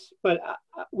ODS, but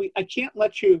I can't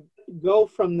let you go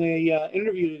from the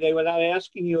interview today without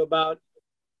asking you about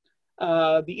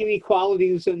the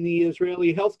inequalities in the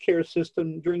Israeli healthcare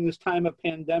system during this time of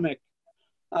pandemic.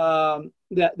 This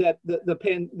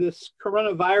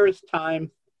coronavirus time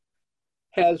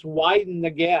has widened the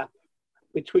gap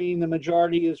between the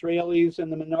majority Israelis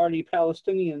and the minority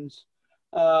Palestinians,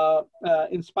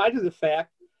 in spite of the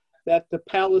fact that the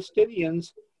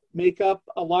Palestinians make up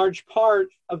a large part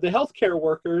of the healthcare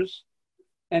workers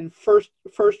and first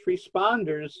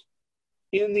responders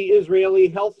in the Israeli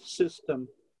health system.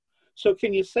 So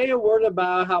can you say a word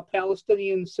about how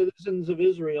Palestinian citizens of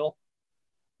Israel,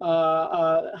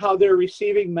 how they're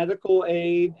receiving medical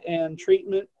aid and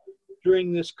treatment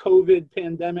during this COVID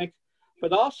pandemic,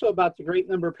 but also about the great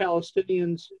number of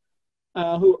Palestinians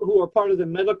who are part of the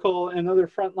medical and other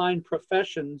frontline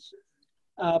professions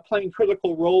playing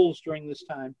critical roles during this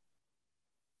time?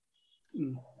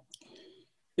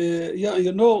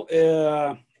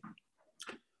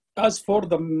 As for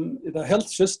the health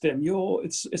system,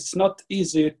 it's not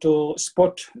easy to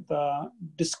spot the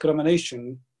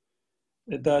discrimination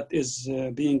that is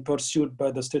being pursued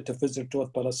by the state of Israel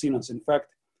toward Palestinians. In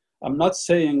fact, I'm not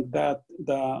saying that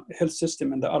the health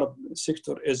system in the Arab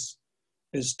sector is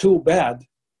too bad,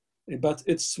 but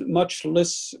it's much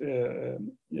less,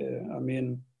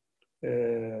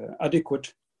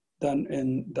 adequate than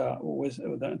in the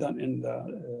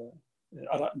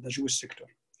Jewish sector.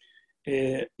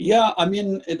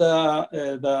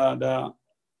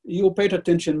 You paid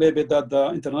attention maybe that the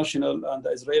international and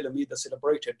the Israeli media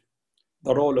celebrated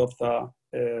the role of the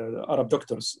Arab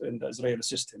doctors in the Israeli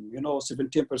system.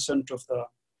 17%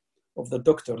 of the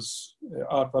doctors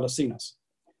are Palestinians.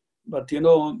 But you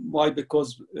know why?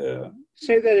 Because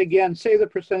say that again. Say the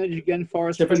percentage again for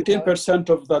us. 17%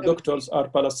 of the doctors are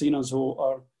Palestinians who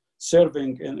are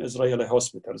serving in Israeli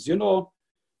hospitals.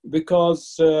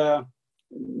 Because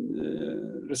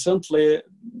recently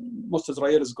most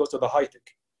Israelis go to the high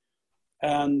tech,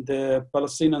 and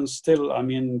Palestinians still,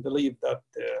 believe that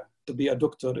to be a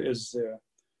doctor is a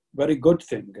very good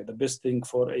thing, the best thing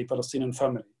for a Palestinian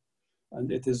family,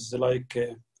 and it is like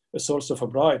a source of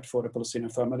pride for a Palestinian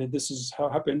family. This is how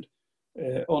happened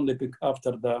only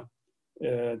after the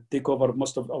takeover of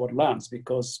most of our lands,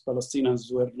 because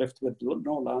Palestinians were left with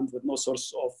no land, with no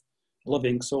source of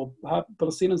living. So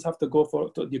Palestinians have to go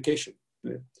to education.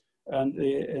 And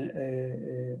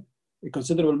a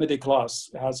considerable middle class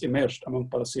has emerged among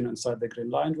Palestinians inside the Green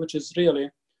Line, which is really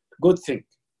a good thing.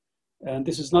 And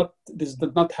this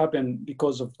did not happen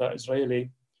because of the Israeli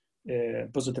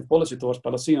positive policy towards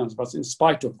Palestinians, but in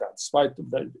spite of that, in spite of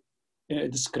the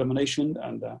discrimination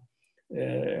and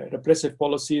repressive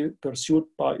policy pursued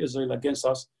by Israel against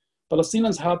us,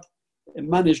 Palestinians have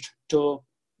managed to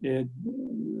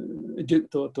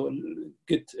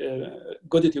get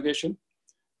good education.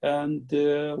 And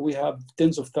we have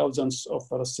tens of thousands of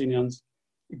Palestinians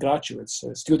graduates,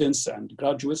 students and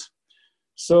graduates.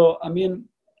 So, I mean,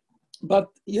 but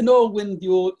you know, when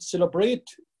you celebrate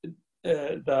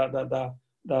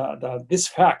this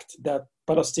fact that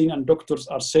Palestinian doctors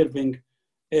are serving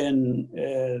in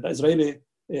the Israeli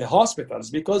hospitals,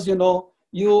 because you know,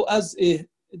 you as a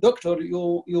doctor,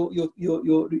 you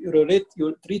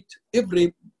treat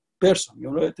every person,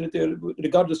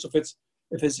 regardless of his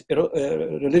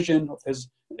religion, of his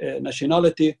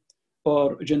nationality,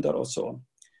 or gender, or so on.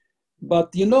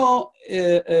 But you know,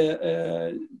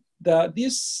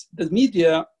 the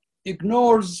media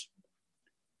ignores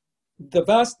the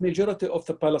vast majority of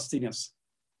the Palestinians,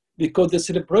 because they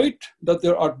celebrate that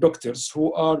there are doctors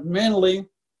who are mainly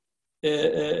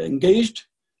engaged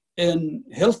in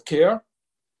healthcare,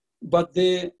 but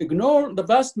they ignore the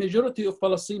vast majority of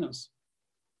Palestinians.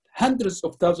 Hundreds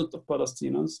of thousands of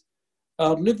Palestinians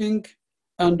are living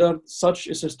under such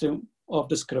a system of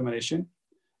discrimination.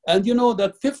 And you know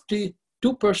that 52%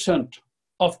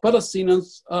 of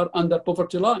Palestinians are under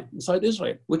poverty line inside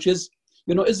Israel, which is,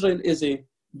 you know, Israel is a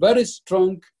very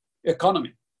strong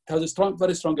economy. It has a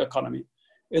very strong economy.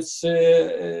 It's,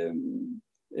 and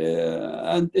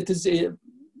it is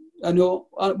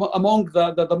among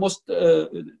the most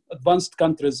advanced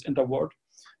countries in the world.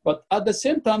 But at the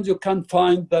same time, you can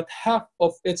find that half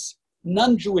of its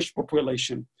non-Jewish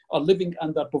population are living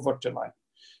under poverty line.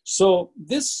 So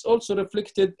this also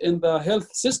reflected in the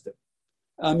health system.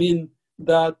 I mean,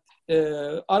 that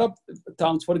Arab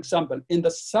towns, for example, in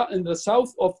the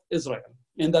south of Israel,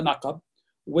 in the Naqab,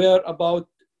 where about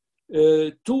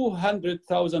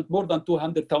 200,000, more than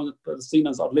 200,000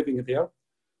 Palestinians are living there,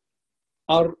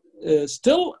 are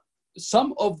still,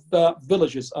 some of the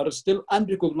villages are still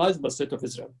unrecognized by the state of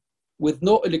Israel, with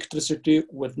no electricity,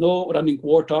 with no running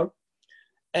water,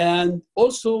 and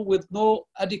also with no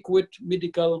adequate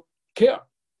medical care.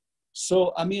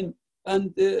 So, I mean,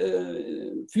 and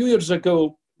a few years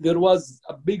ago, there was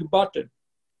a big battle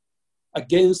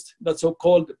against the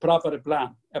so-called Bravery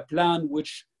Plan, a plan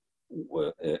which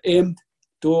aimed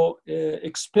to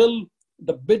expel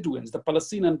the Bedouins, the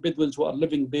Palestinian Bedouins who are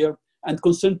living there, and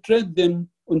concentrate them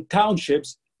on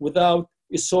townships without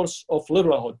a source of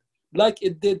livelihood, like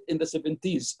it did in the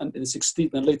 70s and in the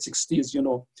 60s and late 60s, you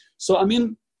know. So, I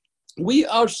mean, we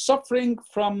are suffering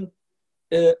from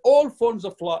all forms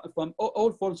of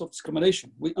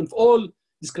discrimination,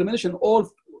 all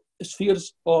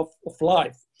spheres of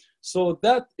life. So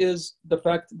that is the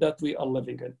fact that we are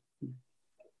living in.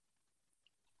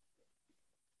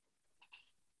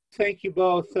 Thank you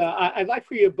both. I'd like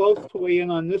for you both to weigh in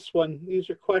on this one. These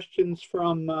are questions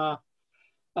from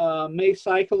May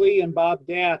Cycley and Bob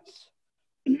Datz.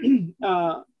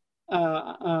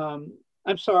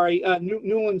 I'm sorry,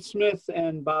 Newland Smith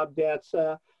and Bob Datz.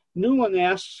 Newland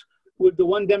asks, would the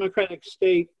one democratic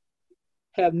state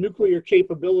have nuclear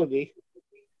capability?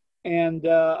 And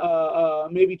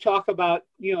maybe talk about,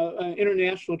 you know,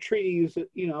 international treaties,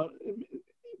 you know,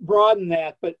 broaden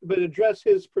that, but address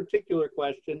his particular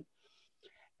question.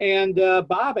 And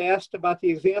Bob asked about the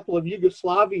example of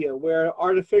Yugoslavia, where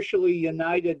artificially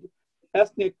united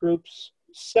ethnic groups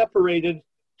separated,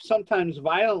 sometimes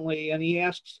violently. And he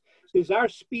asks, is our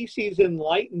species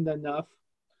enlightened enough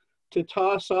to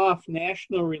toss off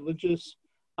national religious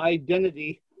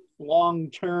identity long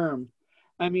term?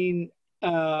 I mean,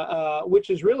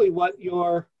 which is really what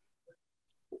you're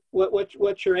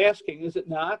asking, is it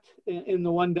not? In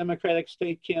the One Democratic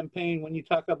State campaign, when you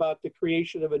talk about the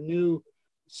creation of a new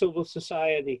civil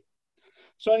society.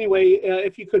 So anyway,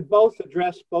 if you could both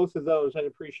address both of those, I'd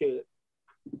appreciate it.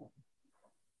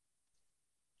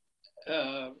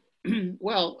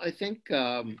 Well, I think,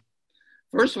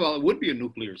 first of all, it would be a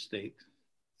nuclear state,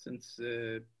 since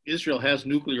Israel has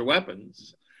nuclear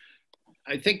weapons.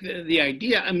 I think the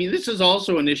idea, I mean, this is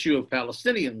also an issue of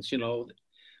Palestinians, you know.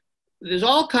 There's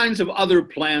all kinds of other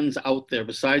plans out there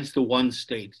besides the one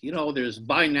state. You know, there's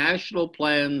binational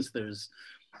plans, there's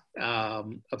a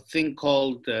thing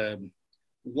called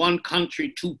one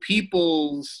country, two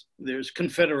peoples, there's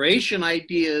confederation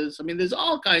ideas. I mean, there's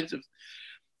all kinds of,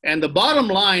 And the bottom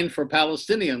line for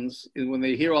Palestinians when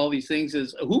they hear all these things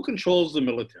is who controls the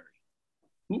military?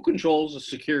 Who controls the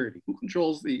security? Who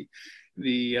controls the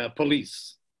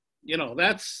police? You know,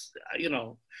 that's, you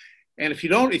know, and if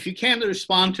you can't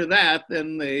respond to that,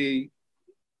 then they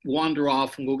wander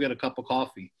off and go get a cup of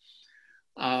coffee.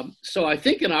 So I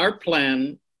think in our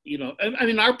plan, you know, I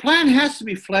mean, our plan has to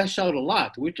be fleshed out a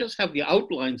lot. We just have the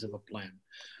outlines of a plan.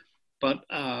 But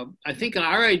I think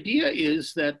our idea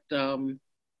is that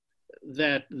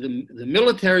that the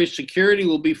military security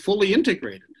will be fully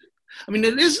integrated. I mean,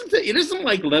 it isn't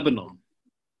like Lebanon.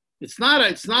 It's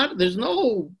not, there's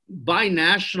no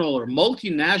binational or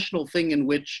multinational thing in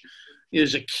which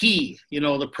is a key. You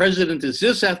know, the president is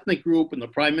this ethnic group and the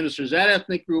prime minister is that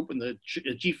ethnic group and the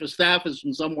chief of staff is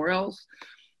from somewhere else.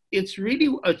 It's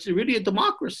really a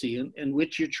democracy in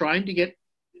which you're trying to get,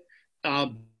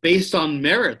 based on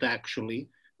merit, actually,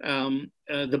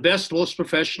 the best, most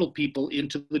professional people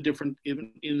into the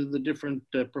different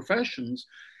professions.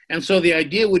 And so the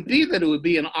idea would be that it would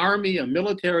be an army, a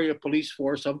military, a police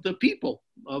force of the people,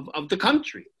 of the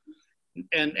country.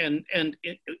 And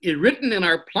it written in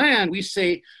our plan, we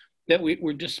say that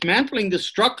we're dismantling the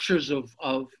structures of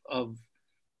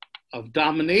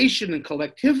domination and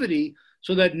collectivity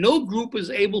so that no group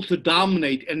is able to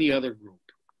dominate any other group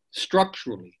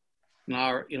structurally in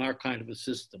our kind of a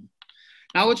system.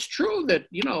 Now, it's true that,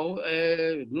 you know,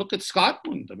 look at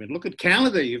Scotland. I mean, look at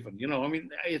Canada even, you know, I mean,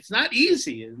 it's not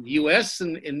easy in the US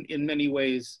in many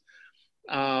ways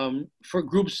for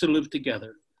groups to live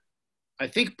together. I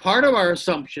think part of our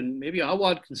assumption, maybe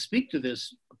Awad can speak to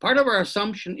this, part of our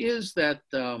assumption is that,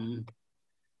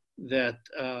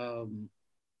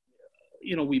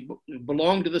 you know, we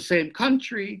belong to the same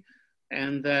country,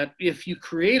 and that if you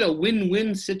create a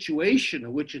win-win situation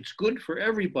in which it's good for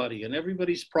everybody and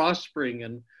everybody's prospering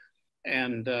and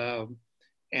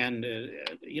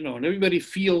you know, and everybody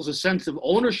feels a sense of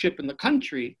ownership in the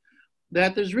country,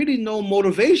 that there's really no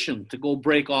motivation to go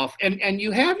break off. And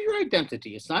you have your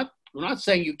identity. It's not, we're not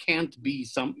saying you can't be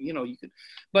some, you know, you could,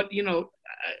 but you know,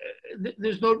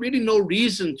 there's really no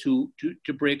reason to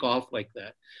break off like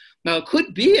that. Now, it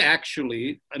could be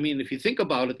actually, I mean, if you think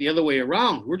about it the other way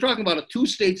around, we're talking about a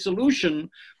two-state solution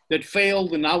that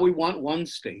failed and now we want one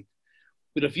state.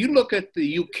 But if you look at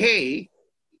the UK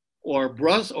or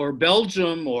Brussels or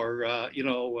Belgium or, you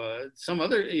know, some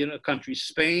other, you know, country,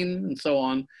 Spain and so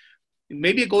on,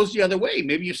 maybe it goes the other way.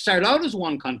 Maybe you start out as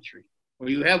one country or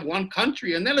you have one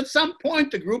country and then at some point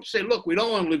the groups say, look, we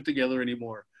don't want to live together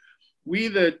anymore. We,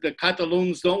 the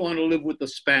Catalans, don't want to live with the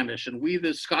Spanish, and we,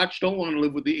 the Scotch, don't want to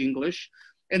live with the English.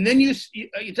 And then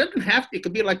it doesn't have to, it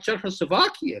could be like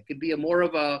Czechoslovakia. It could be a more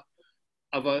of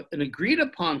an agreed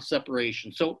upon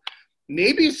separation. So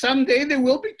maybe someday there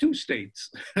will be two states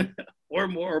or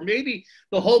more, or maybe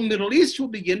the whole Middle East will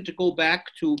begin to go back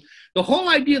to the whole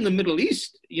idea in the Middle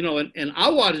East, you know, and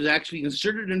Awad is actually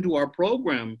inserted into our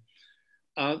program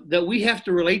that we have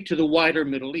to relate to the wider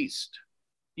Middle East.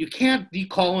 You can't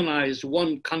decolonize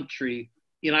one country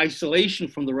in isolation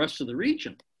from the rest of the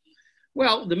region.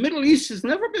 Well, the Middle East has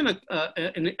never been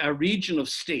a region of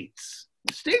states.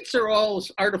 The states are all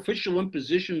artificial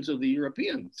impositions of the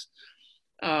Europeans.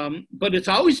 But it's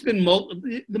always been,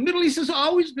 the Middle East has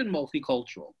always been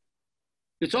multicultural.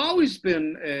 It's always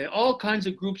been all kinds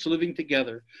of groups living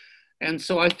together. And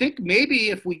so I think maybe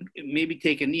if we maybe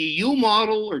take an EU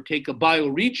model or take a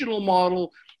bioregional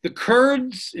model. The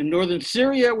Kurds in northern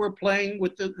Syria were playing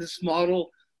with this model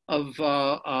of,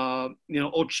 you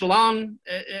know, Öcalan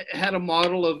had a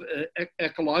model of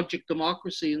ecologic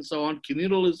democracy and so on,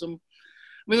 communalism.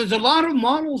 I mean, there's a lot of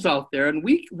models out there, and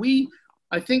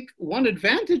I think one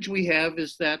advantage we have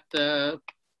is that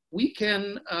we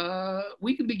can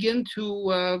begin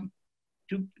to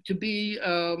be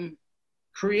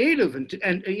creative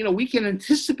and you know, we can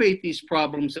anticipate these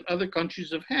problems that other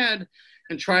countries have had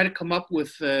and try to come up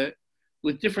with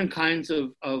different kinds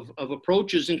of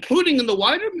approaches, including in the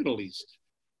wider Middle East.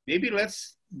 Maybe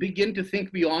let's begin to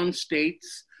think beyond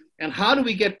states, and how do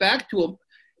we get back to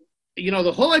you know,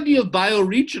 the whole idea of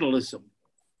bioregionalism,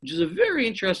 which is a very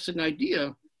interesting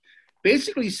idea,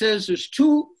 basically says there's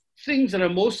two things that are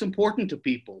most important to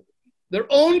people: their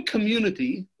own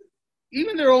community,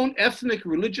 even their own ethnic,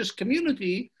 religious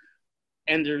community,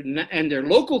 and their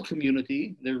local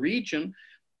community, their region,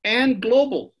 and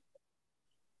global.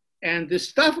 And this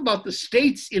stuff about the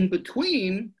states in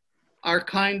between are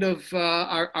kind of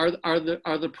are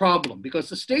the problem, because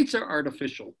the states are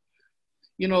artificial.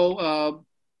 You know,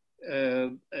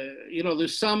 you know,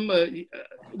 there's some.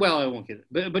 Well, I won't get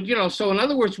it, but you know, so in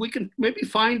other words, we can maybe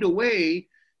find a way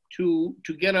to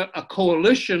get a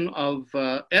coalition of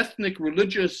ethnic,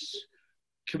 religious,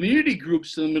 community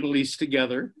groups in the Middle East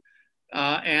together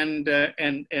and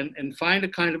find a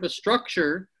kind of a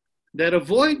structure that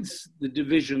avoids the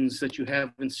divisions that you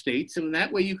have in states. And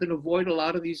that way you can avoid a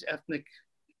lot of these ethnic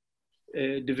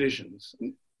divisions.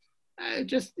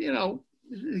 Just, you know,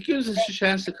 it gives us a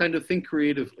chance to kind of think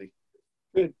creatively.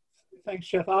 Good. Thanks,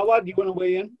 Chef. Awad, do you want to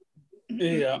weigh in?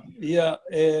 Yeah.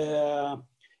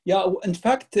 In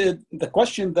fact, the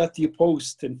question that you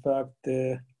posed, in fact,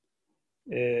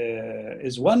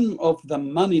 is one of the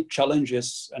many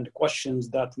challenges and questions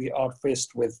that we are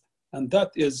faced with. And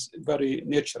that is very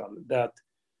natural that,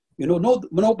 you know,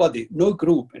 nobody, no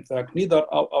group, in fact, neither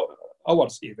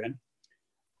ours even,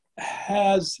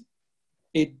 has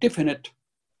a definite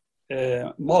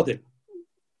model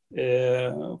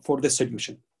for the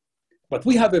solution. But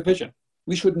we have a vision.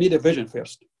 We should need a vision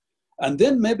first. And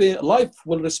then maybe life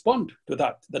will respond to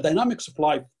that. The dynamics of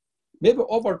life, maybe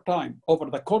over time, over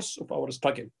the course of our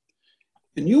struggle,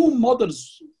 new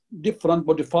models, different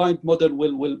modified model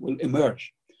will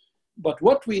emerge. But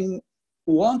what we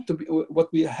want to be,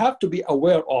 what we have to be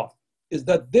aware of is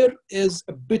that there is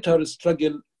a bitter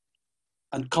struggle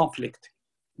and conflict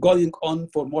going on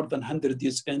for more than 100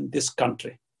 years in this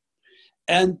country.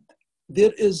 And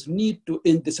there is need to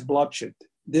end this bloodshed.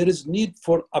 There is need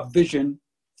for a vision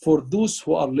for those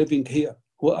who are living here,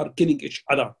 who are killing each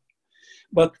other.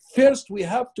 But first, we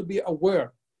have to be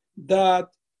aware that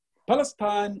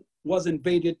Palestine was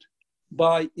invaded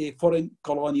by a foreign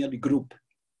colonial group,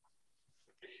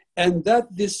 and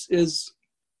that this is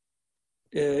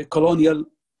a colonial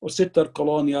or settler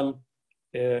colonial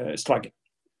struggle.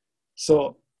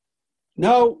 So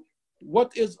now,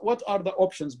 what are the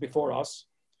options before us?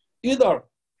 Either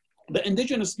the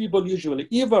indigenous people usually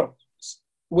either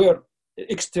were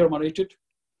exterminated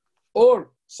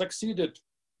or succeeded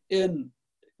in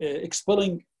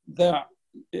expelling the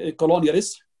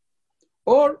colonialists,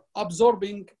 or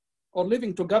absorbing or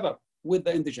living together with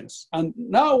the indigenous. And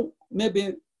now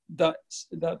maybe the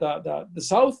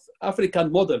South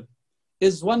African model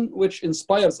is one which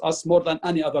inspires us more than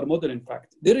any other model, in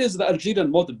fact. There is the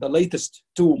Algerian model, the latest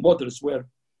two models where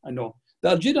I know. The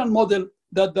Algerian model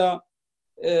that the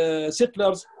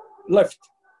settlers left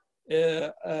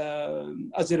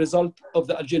as a result of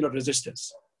the Algerian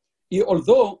resistance.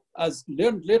 Although, as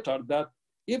learned later, that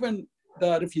even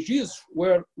the refugees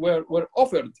were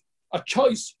offered a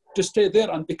choice to stay there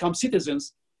and become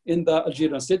citizens in the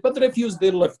Algerian state, but they refused,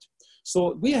 they left.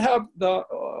 So we have the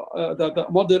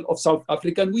model of South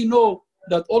Africa, and we know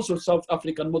that also South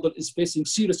African model is facing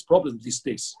serious problems these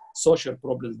days, social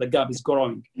problems, the gap is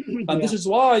growing. And this is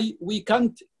why we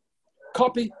can't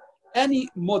copy any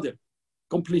model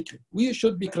completely. We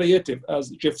should be creative, as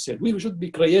Jeff said. We should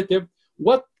be creative.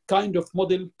 What kind of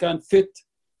model can fit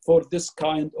for this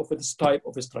type of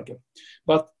a struggle?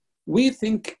 But we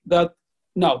think that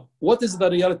now, what is the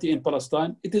reality in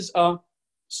Palestine? It is a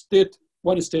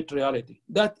one-state reality.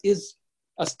 That is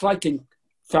a striking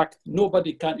fact.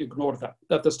 Nobody can ignore that.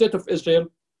 That the state of Israel,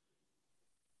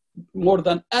 more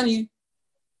than any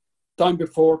time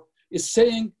before, is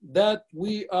saying that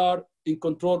we are in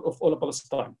control of all of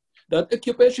Palestine. That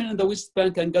occupation in the West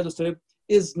Bank and Gaza Strip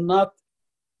is not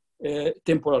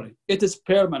temporary. It is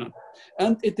permanent.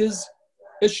 And it is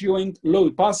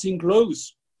passing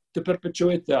laws to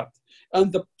perpetuate that.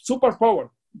 And the superpower,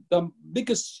 the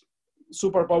biggest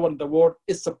superpower in the world,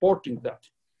 is supporting that.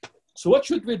 So what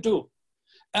should we do?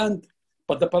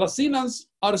 But the Palestinians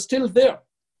are still there.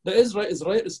 The Israel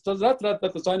is still that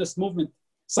the Zionist movement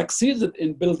succeeded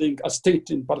in building a state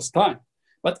in Palestine.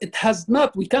 But it has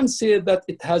not, we can't say that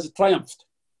it has triumphed,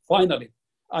 finally.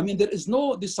 I mean, there is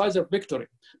no decisive victory.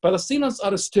 Palestinians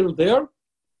are still there.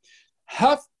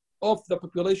 Half of the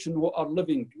population who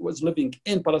was living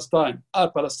in Palestine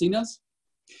are Palestinians.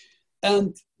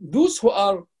 And those who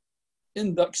are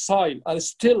in the exile are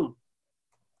still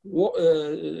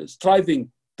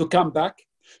striving to come back.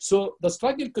 So the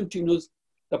struggle continues,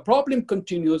 the problem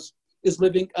continues, is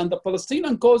living, and the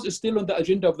Palestinian cause is still on the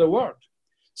agenda of the world.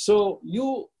 So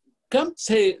you can't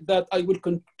say that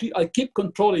I keep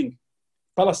controlling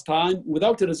Palestine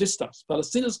without a resistance.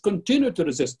 Palestinians continue to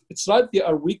resist. It's right, they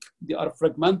are weak, they are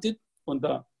fragmented on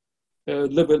the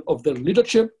level of their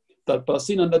leadership. The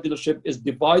Palestinian leadership is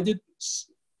divided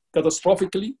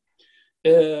catastrophically.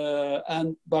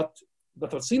 But the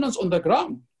Palestinians on the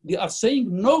ground, they are saying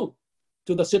no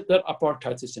to the settler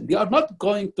apartheid system. They are not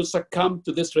going to succumb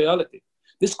to this reality.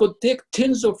 This could take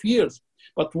tens of years.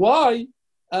 But why,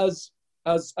 as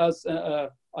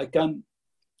I can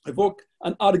evoke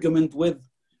an argument with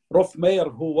Rolf Meyer,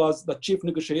 who was the chief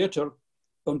negotiator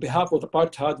on behalf of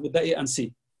apartheid with the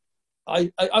ANC.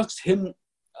 I asked him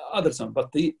other son,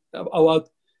 but Awad,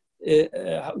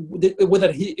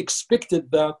 whether he expected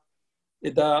that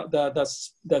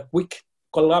quick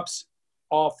collapse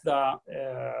of the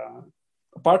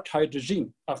apartheid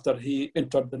regime after he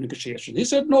entered the negotiation. He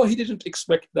said no, he didn't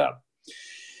expect that.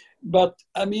 But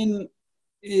I mean,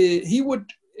 he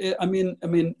would. The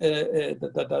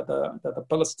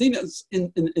Palestinians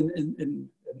in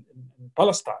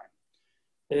Palestine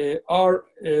are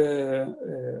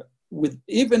with,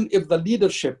 even if their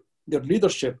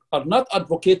leadership are not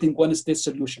advocating one state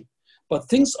solution, but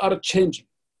things are changing.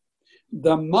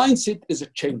 The mindset is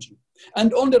changing.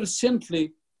 And only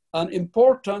recently, an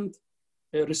important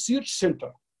research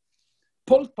center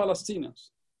polled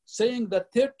Palestinians, saying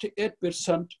that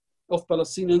 38% of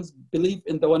Palestinians believe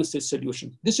in the one state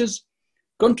solution. This is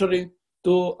contrary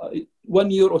to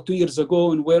 1 year or 2 years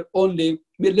ago, and where only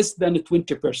less than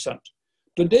 20%.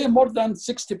 Today, more than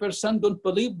 60% don't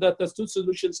believe that the two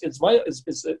solutions is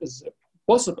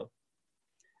possible.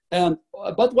 And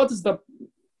but what is the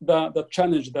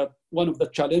challenge? That one of the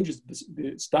challenges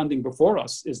standing before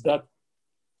us is that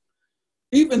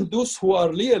even those who are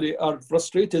really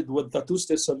frustrated with the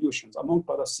two-state solutions among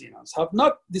Palestinians have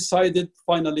not decided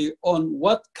finally on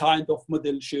what kind of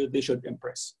model they should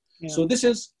embrace. Yeah. So this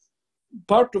is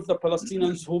part of the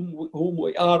Palestinians whom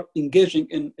we are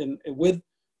engaging with,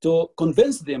 to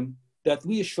convince them that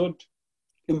we should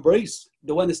embrace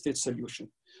the one-state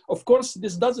solution. Of course,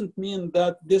 this doesn't mean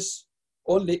that this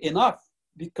only enough,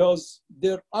 because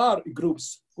there are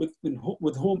groups with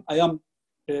whom I am,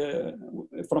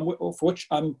 of which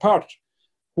I'm part,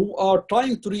 who are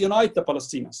trying to reunite the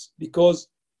Palestinians, because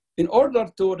in order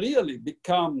to really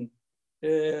become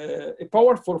a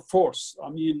powerful force, I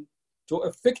mean, to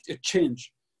effect a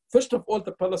change, first of all,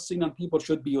 the Palestinian people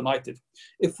should be united.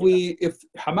 If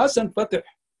Hamas and Fatah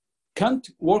can't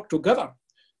work together,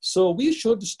 so we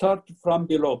should start from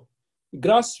below,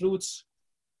 grassroots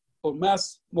or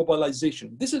mass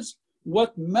mobilization. This is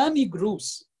what many groups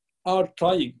are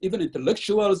trying, even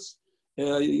intellectuals,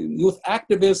 youth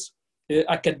activists,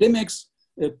 academics,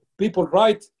 people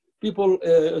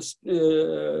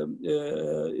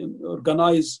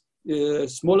organize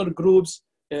smaller groups,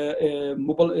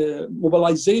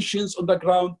 mobilizations on the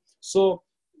ground. So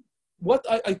what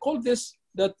I call this,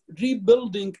 that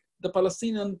rebuilding the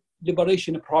Palestinian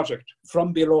liberation project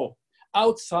from below,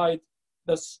 outside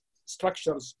the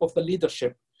structures of the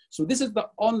leadership. So this is the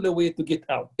only way to get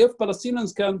out. If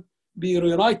Palestinians can be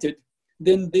reunited,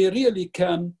 then they really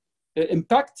can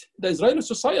impact the Israeli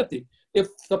society. If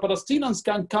the Palestinians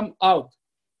can come out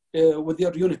with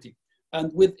their unity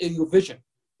and with a vision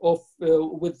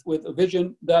with a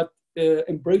vision that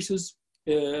embraces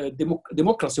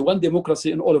democracy, one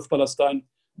democracy in all of Palestine,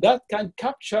 that can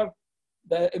capture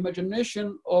the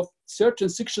imagination of certain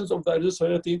sections of the Israeli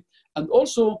society, and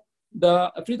also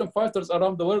the freedom fighters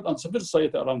around the world and civil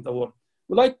society around the world,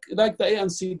 like the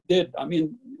ANC did. I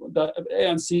mean, the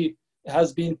ANC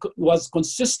was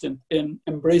consistent in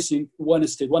embracing one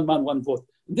state, one man, one vote.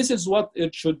 This is what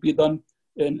it should be done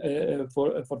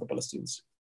for the Palestinians.